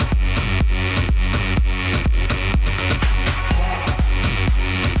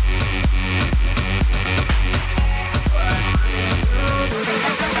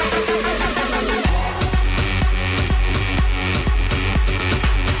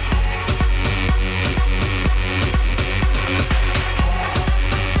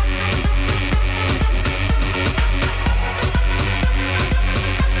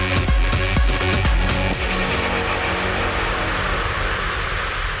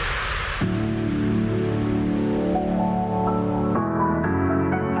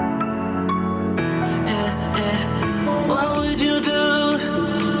 What would you do? What would you do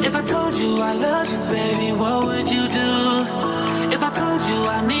if I told you I loved you, baby? What would you do if I told you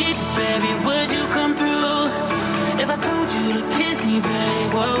I need you, baby? Would you come through? If I told you to kiss me,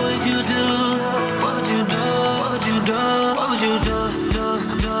 baby, what would you do? What would you do? What would you do? What would you do? What would you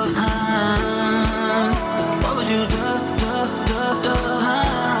do? Oh, what would you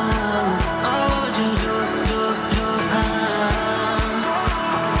do?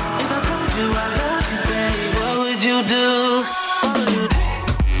 If I told you I love you, baby, what would you do? What would you do?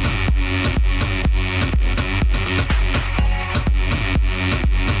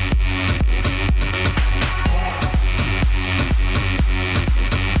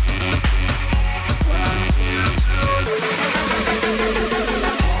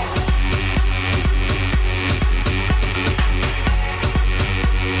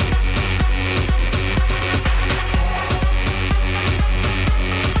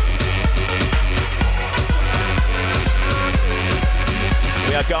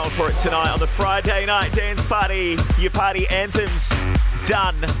 Going for it tonight on the Friday Night Dance Party. Your party anthems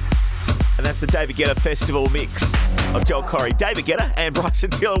done. And that's the David Guetta Festival mix of Joel Corry, David Guetta and Bryson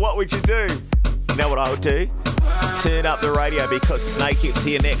Tiller. What would you do? You know what I would do? Turn up the radio because Snakehips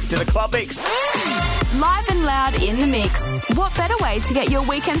here next in the club mix. Live and loud in the mix. What better way to get your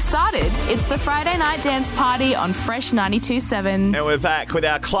weekend started? It's the Friday Night Dance Party on Fresh 92.7. And we're back with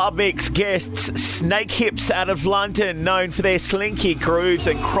our club mix guests, Snakehips out of London, known for their slinky grooves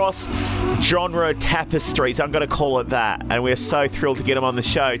and cross-genre tapestries. I'm going to call it that. And we're so thrilled to get them on the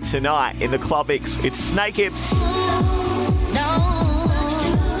show tonight in the club mix. It's Snakehips.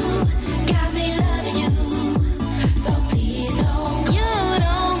 Got me loving you, so please don't. You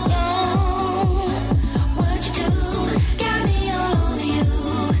don't go.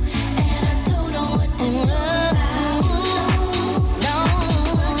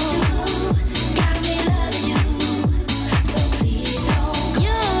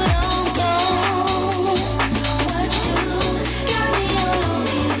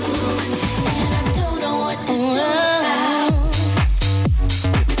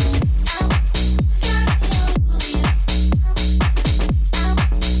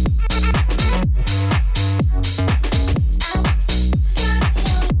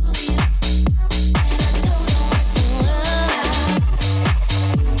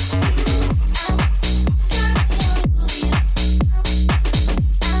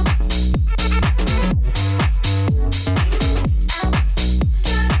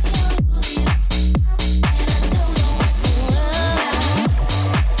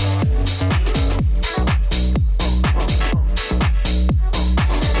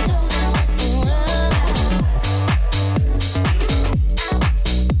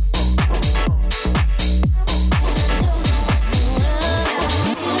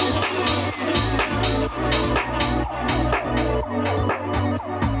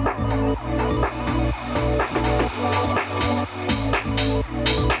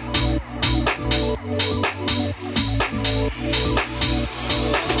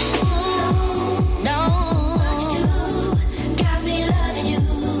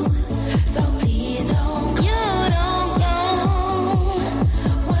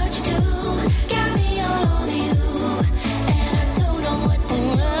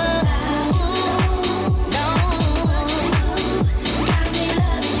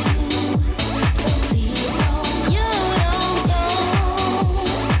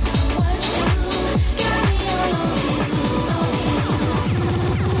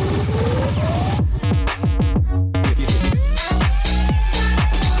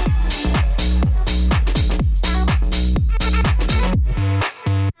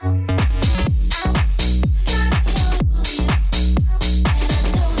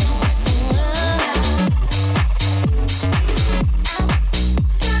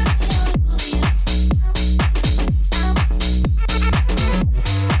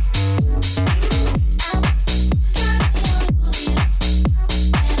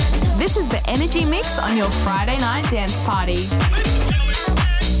 your Friday night dance party.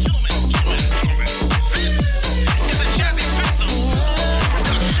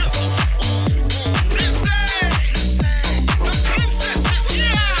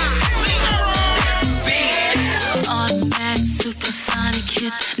 Automatic, supersonic,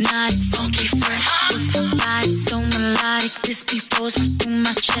 hypnotic, funky, fresh. With the body so melodic, this beat rolls right through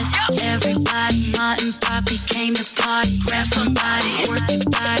my chest. Everybody, Martin, Poppy came to party. Grab somebody, work your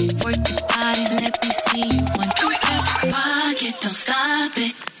body, let me see you. 1, 2, step, rock it, don't stop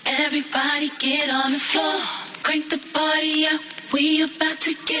it. Everybody get on the floor, crank the party up. We about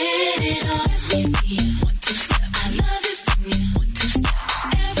to get it on. Let me see you. 1, 2, step. I love it when you 1, 2, step.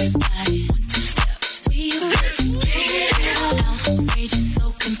 Everybody, 1, 2, step. We about to get it on. Outrageous,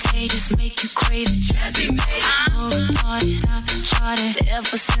 so contagious, make you crave it. Jazzy made it. So retarded, top charted.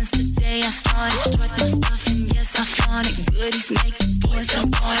 Ever since the day I started, strut my stuff and yes I flaunt it. Goodies make the boys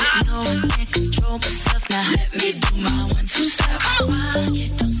jump on it. No I can't control myself now. Let me do my 1, 2, step. Rock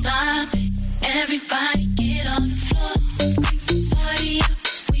it, don't stop it. Everybody get on the floor. Party up,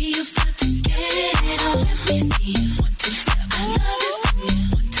 we about to get it on. Let me see you. 1, 2, step. I love it when you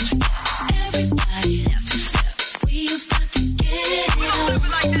 1, 2, step. Everybody, 1, 2, step. We about to get it on.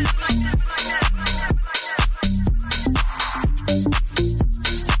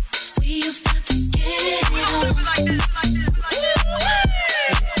 We about to get it on.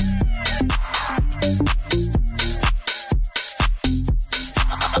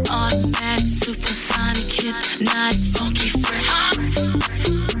 Automatic, supersonic, hypnotic, funky, fresh.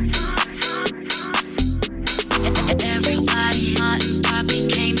 Everybody, Martin, Poppy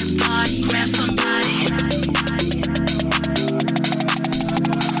came to party. Grab somebody.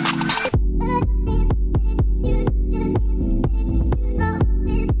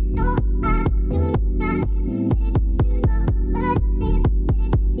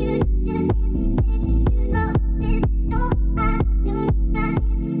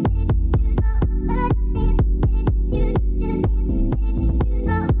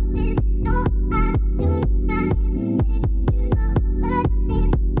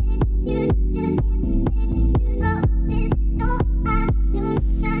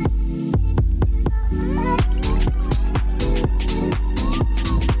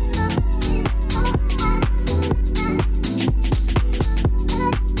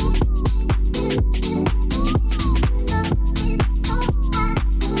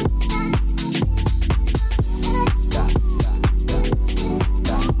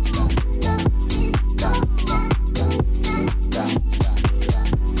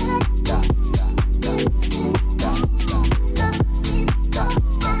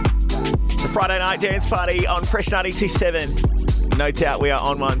 Friday night dance party on Fresh 92.7. No doubt we are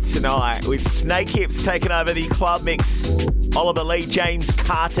on one tonight with Snakehips taking over the club mix. Oliver Lee, James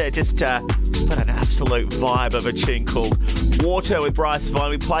Carter, just put an absolute vibe of a tune called Water with Bryce Vine.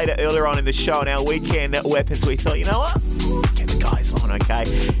 We played it earlier on in the show in our weekend weapons. We thought, you know what? Let's get the guys on, okay?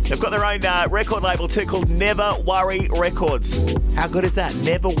 They've got their own record label too called Never Worry Records. How good is that?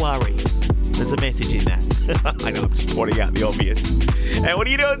 Never worry. There's a message in that. I know, I'm just pointing out the obvious. And what are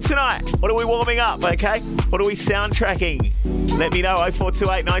you doing tonight? What are we warming up, okay? What are we soundtracking? Let me know,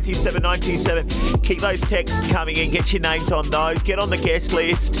 0428 97 927. Keep those texts coming in. Get your names on those. Get on the guest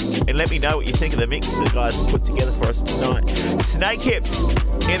list. And let me know what you think of the mix the guys put together for us tonight. Snakehips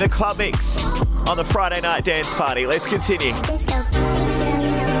in the club mix on the Friday night dance party. Let's continue. Let's go.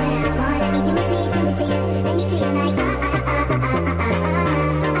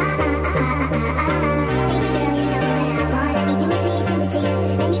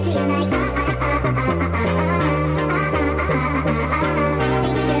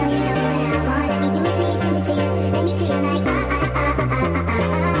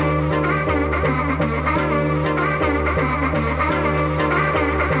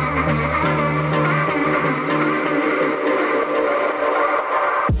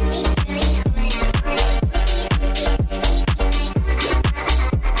 Baby girl,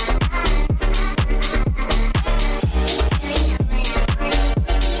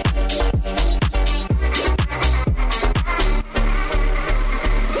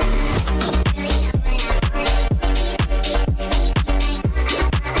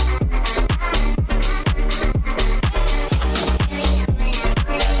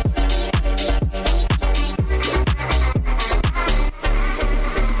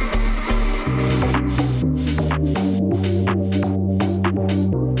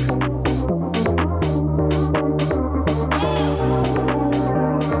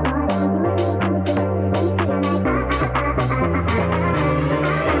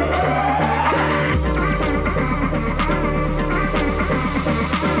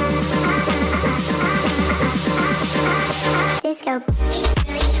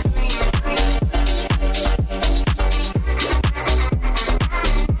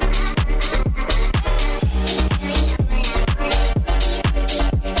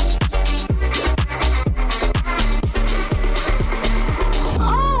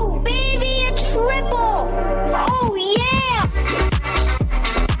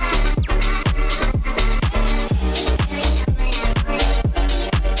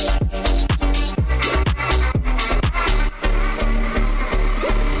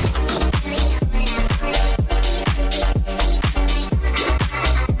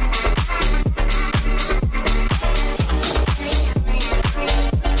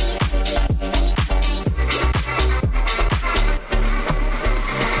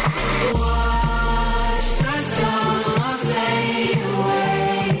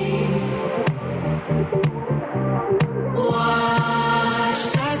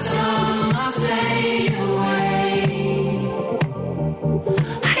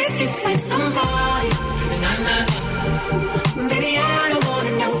 If you find somebody, na na na. Baby, I don't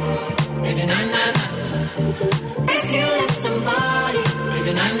wanna know. Baby, na na na. If you love somebody,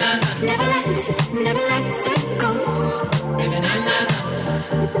 baby, na na na. Never let them go. Baby, na na na.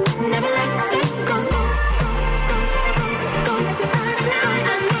 Never let them go.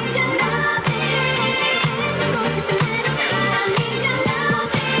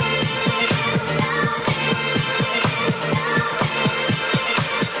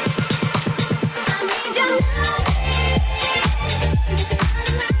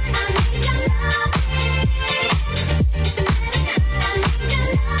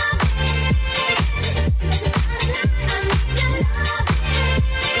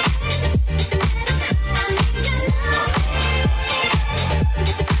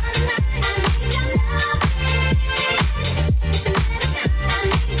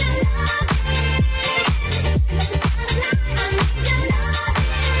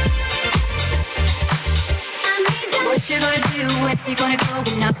 You're gonna go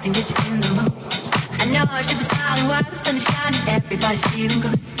with nothing, cause you're in the mood. I know I should be smiling while the sun is shining, everybody's feeling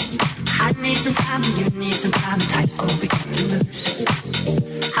good. I need some time and you need some time, time for we got to lose.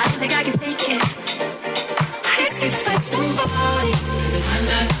 I don't think I can take it. If you find somebody,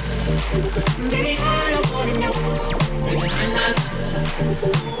 baby, I don't wanna know.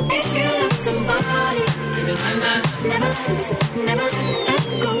 If you love somebody, never let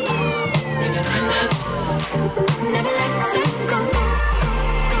them go. Never let them go.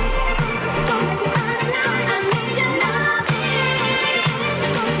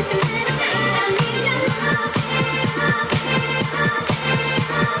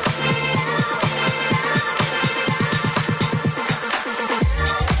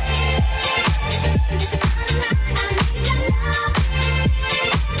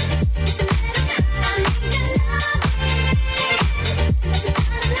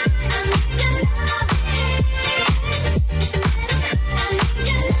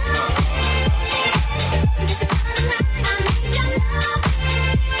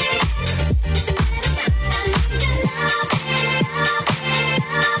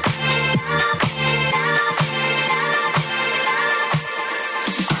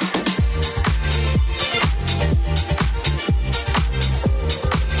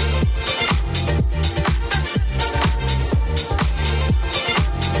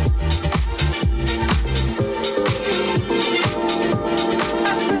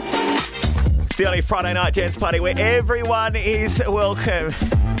 Friday night dance party where everyone is welcome.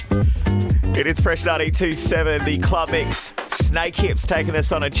 It is Fresh 92.7, the club mix. Snakehips taking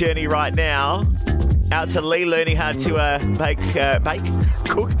us on a journey right now. Out to Lee learning how to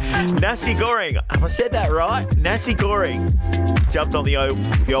cook nasi goreng. Have I said that right? Nasi goreng. Jumped on the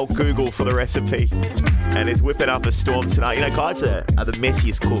old Google for the recipe and is whipping up a storm tonight. You know, guys are the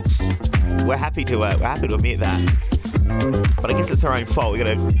messiest cooks. We're happy to admit that. But I guess it's our own fault. We've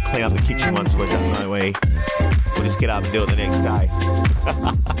got to clean up the kitchen once we're done, don't we? We'll just get up and do it the next day.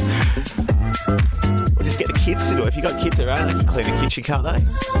 We'll just get the kids to do it. If you've got kids around, they can clean the kitchen, can't they?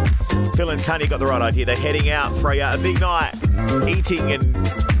 Phil and Tony got the right idea. They're heading out for a big night, eating and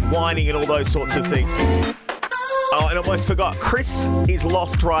whining and all those sorts of things. Oh, and I almost forgot. Chris is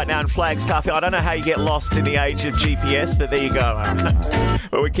lost right now in Flagstaff. I don't know how you get lost in the age of GPS, but there you go.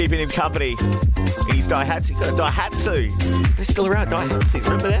 But we're keeping him company. He's Daihatsu. Got a Daihatsu. They're still around, Daihatsu.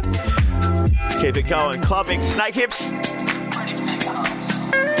 Remember them? Keep it going. Clubbing. Snakehips.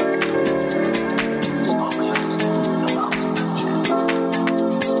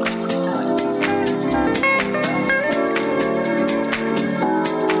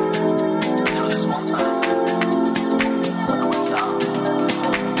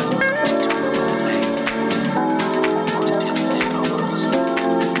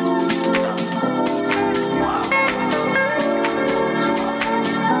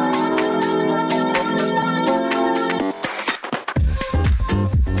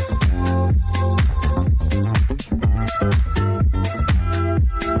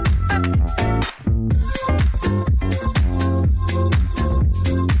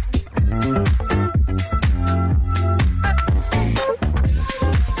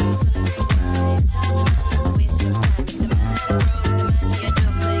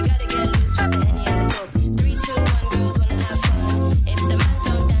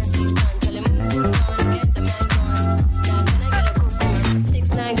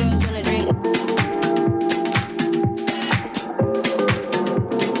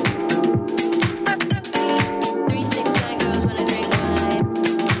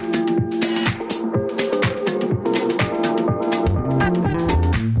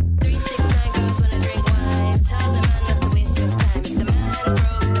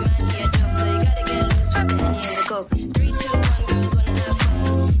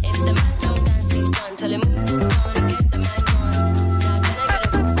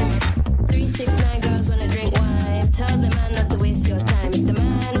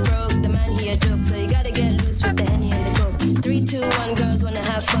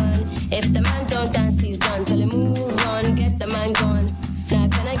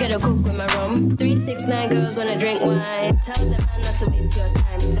 369 girls wanna drink wine. Tell the man not to waste your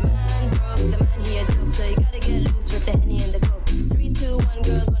time. The man broke, the man he a joke, so you gotta get loose with the Henny and the Coke. 3, 2, 1,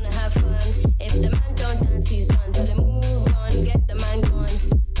 girls wanna have fun. If the man don't dance, he's done. Tell him move on, get the man gone.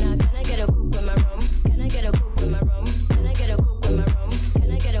 Now can I get a coke with my rum? Can I get a coke with my rum? Can I get a coke with my rum?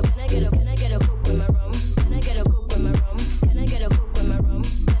 Can I get a coke with my rum? Can I get a coke with my rum? Can I get a coke with my rum? Can I get a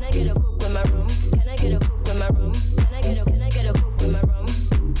coke with my rum? Can I get a coke with my rum? Can I get a coke with my rum?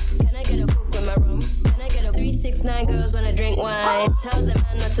 Can I get a coke with my rum? Can I get a 369 girls wanna drink wine? Tell the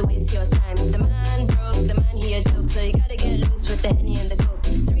man not to waste your time. The man broke, the man he a joke, so you gotta get loose with the Henny and the Coke.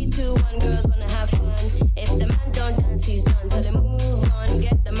 3, 2, 1, girls wanna have fun. If the man don't dance, he's done. Tell him move on,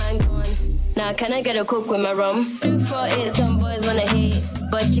 get the man gone. Now can I get a coke with my rum? 2, 4, 8, some boys wanna hate,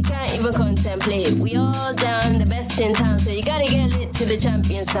 but you can't even contemplate. We all down, the best in town, so you gotta get lit to the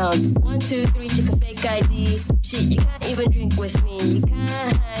champion sound. 1, 2, 3, check a fake ID. Shit, you can't even drink with me. You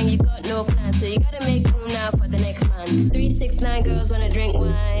can't hang, you got no plan, so you gotta make room now for the next man. 369 girls wanna drink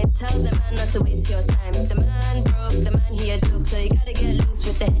wine. Tell the man not to waste your time. The man broke, the man he a joke, so you gotta get loose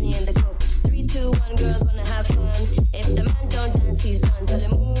with the Henny and the Coke. 3, 2, 1, girls wanna have fun. If the man don't dance, he's done. Tell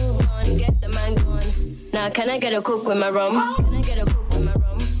him move on, get the man gone. Now can I get a coke with my rum? Can I get a coke with my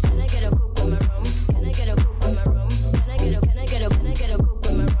rum? Can I get a coke with my rum? Can I get a coke with my rum? Can I get a coke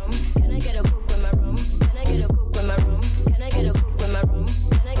with my rum? Can I get a coke with my rum? Can I get a coke with my rum? Can I get a coke with my rum?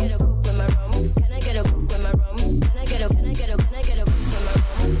 Can I get a coke with my rum? Can I get a coke with my rum? Can I get a coke with my rum? Can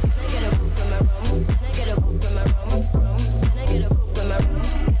I get a coke with my rum? Can I get a coke with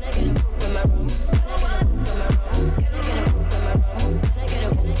my rum? Can I get a coke with my rum? Can I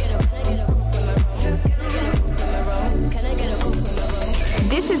get a coke with my rum? Can I get a coke with my rum?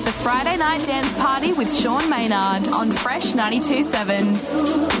 This is the Friday Night Dance Party with Sean Maynard on Fresh 92.7.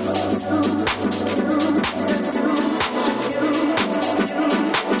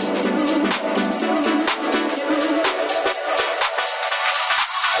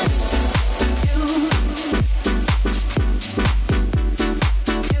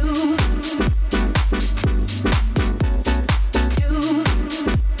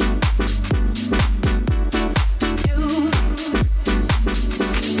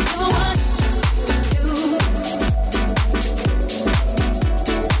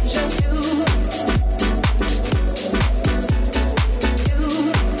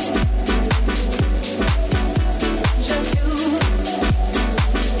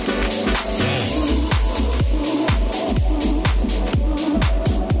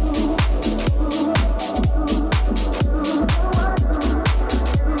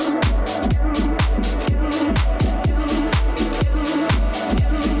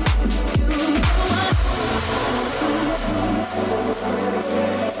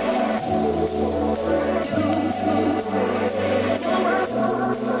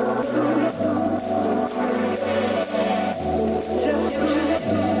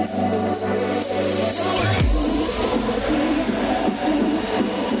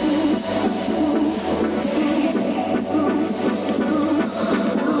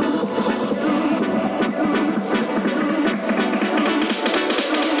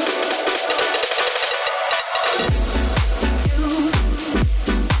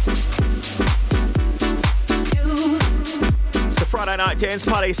 Dance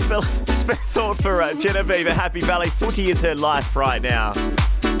party, spell thought for Genevieve at Happy Valley. Footy is her life right now.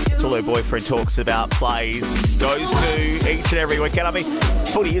 It's all her boyfriend talks about, plays, goes to each and every weekend. I mean,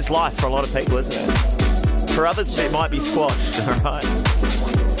 footy is life for a lot of people, isn't it? For others, it might be squash, all right?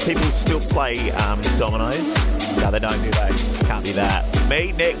 People still play dominoes. No, they don't, do they? Can't be that.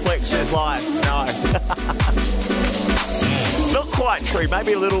 Me, Netflix is life. No. Not quite true,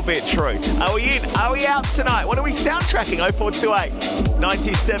 maybe a little bit true. Are we in? Are we out tonight? What are we soundtracking? 0428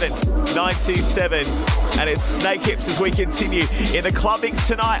 97 97. And it's Snakehips as we continue in the club mix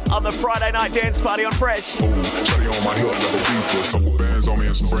tonight on the Friday Night Dance Party on Fresh. Shawty on my hip like a beeper. Couple bands on me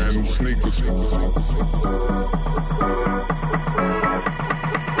and some brand new sneakers.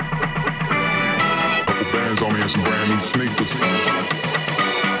 Couple bands on me and some brand new sneakers.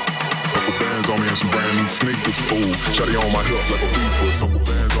 On me and some brand new sneakers. Ooh, shawty on my hip like a beeper. Couple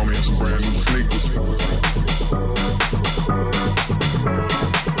bands on me and some brand new sneakers.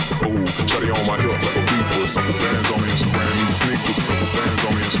 Ooh, shawty on my hip like a beeper. Couple bands on me and some brand new sneakers. Couple bands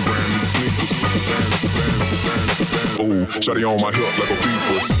on me and some brand new sneakers. Couple bands. Ooh, shawty on my hip like a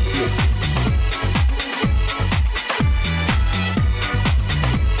beeper.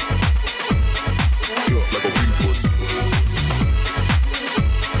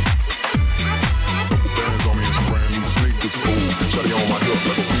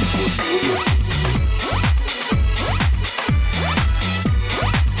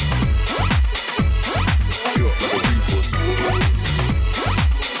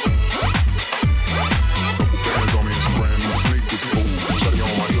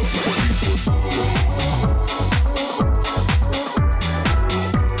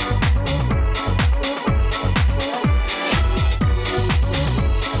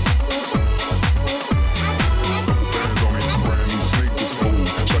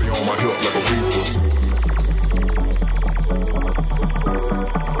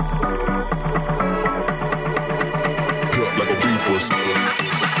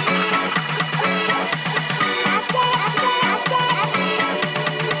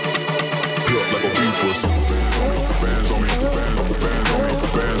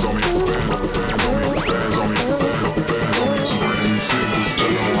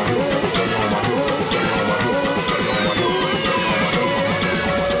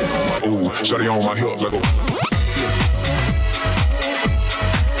 Shawty on my hip like a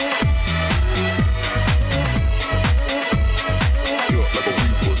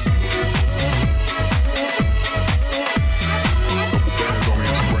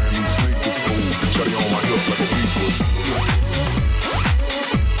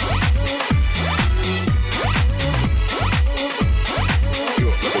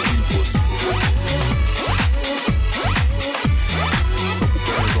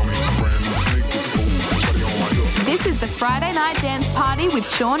Friday Night Dance Party with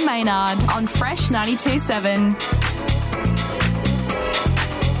Sean Maynard on Fresh 92.7.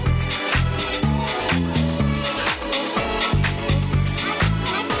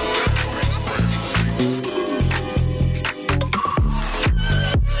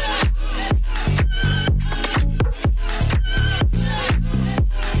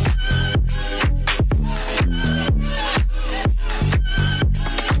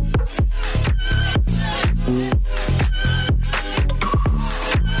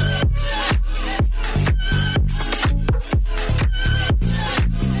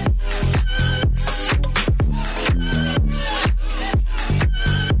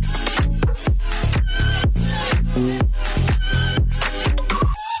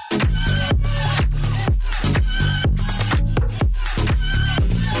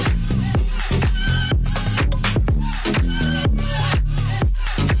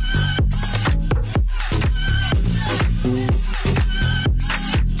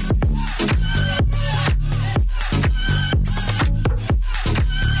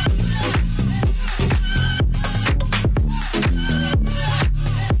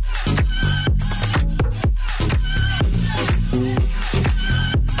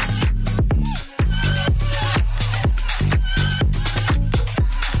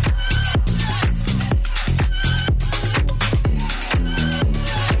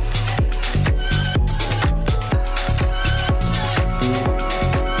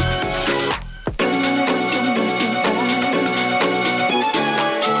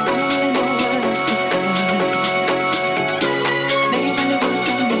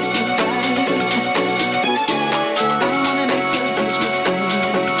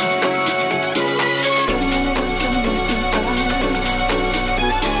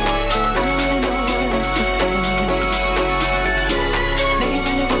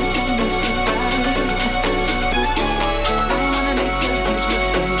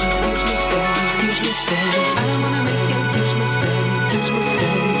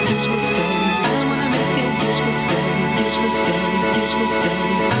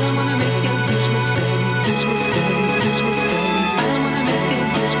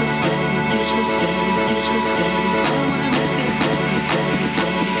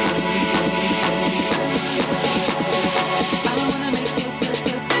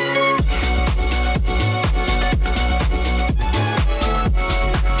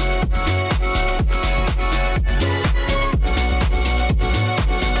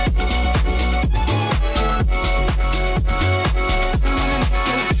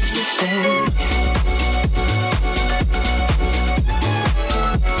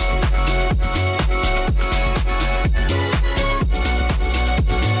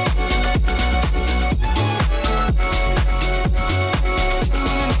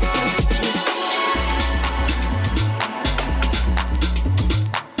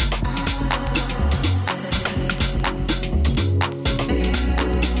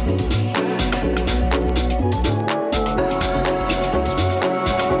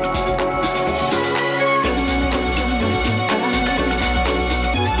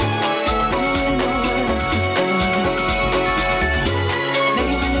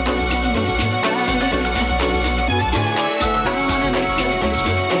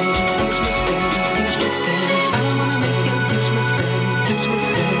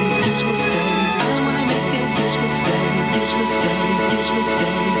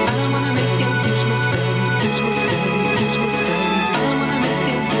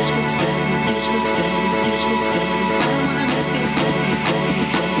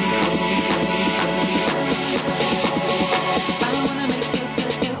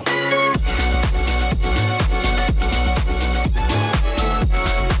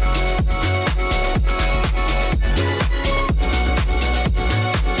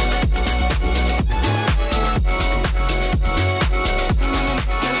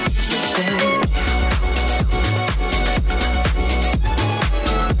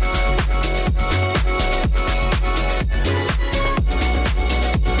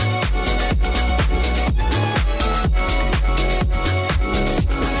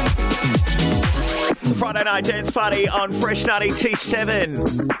 Night Dance Party on Fresh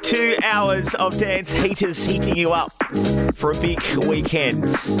 92.7. 2 hours of dance heaters heating you up for a big weekend.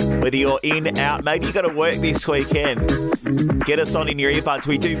 Whether you're in, out, maybe you got to work this weekend. Get us on in your earbuds.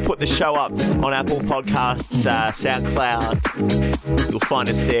 We do put the show up on Apple Podcasts, SoundCloud. You'll find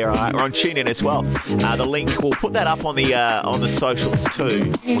us there, all right? We're on TuneIn as well. The link, we'll put that up on the socials too.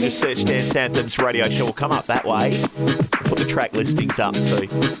 We'll just search Dance Anthems Radio Show. We'll come up that way. Put the track listings up too.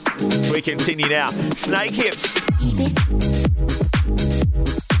 So we continue now. Snakehips.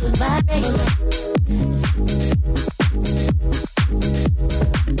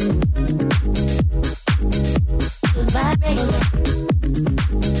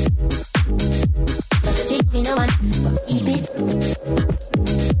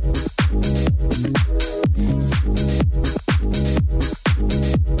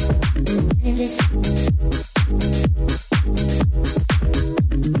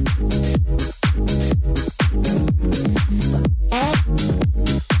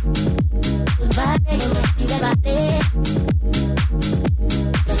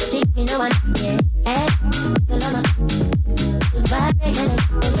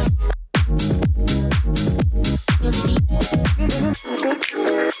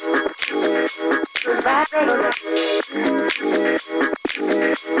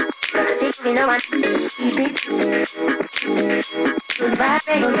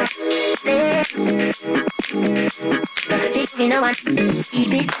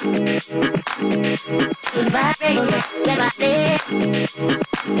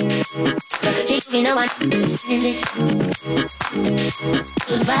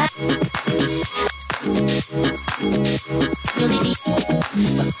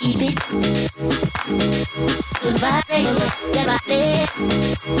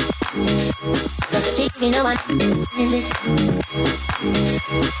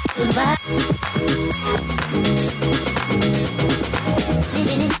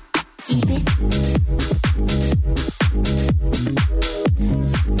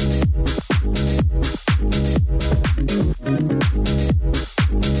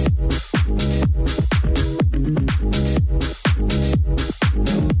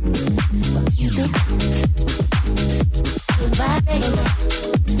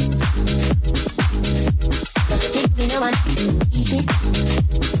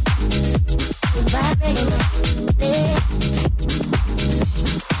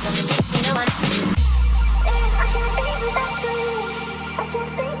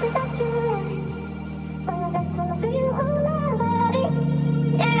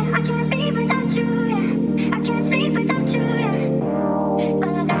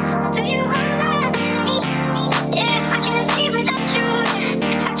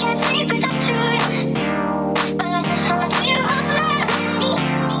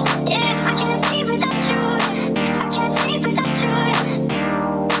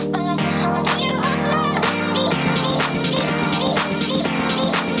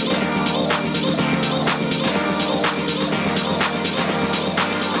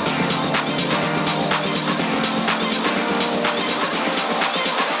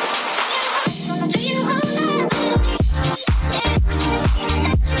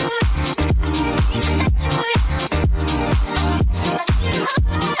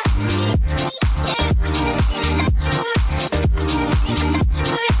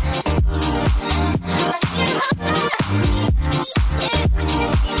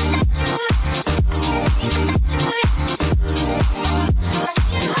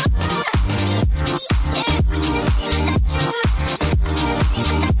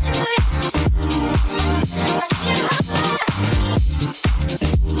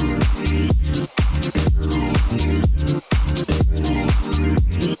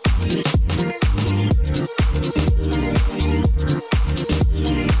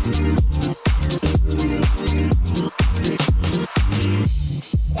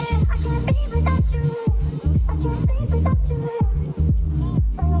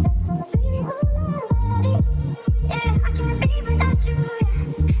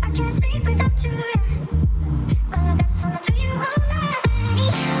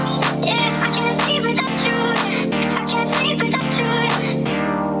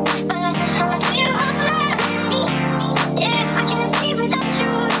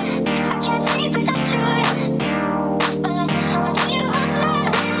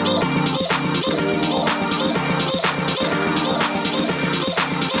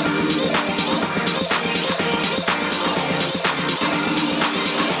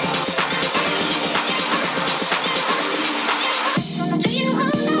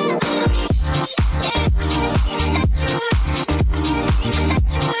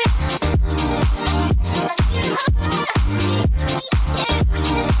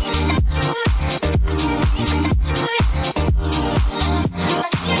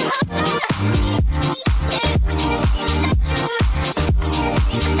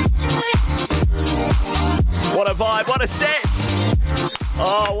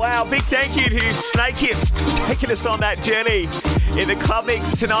 Oh, wow. Big thank you to Snakehips for taking us on that journey in the club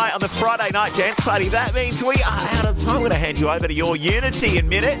mix tonight on the Friday night dance party. That means we are out of time. I'm going to hand you over to your Unity in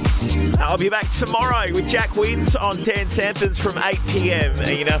minutes. I'll be back tomorrow with Jack Wins on Dance Anthems from 8 p.m. And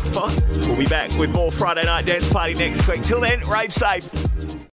you know what? We'll be back with more Friday night dance party next week. Till then, rave safe.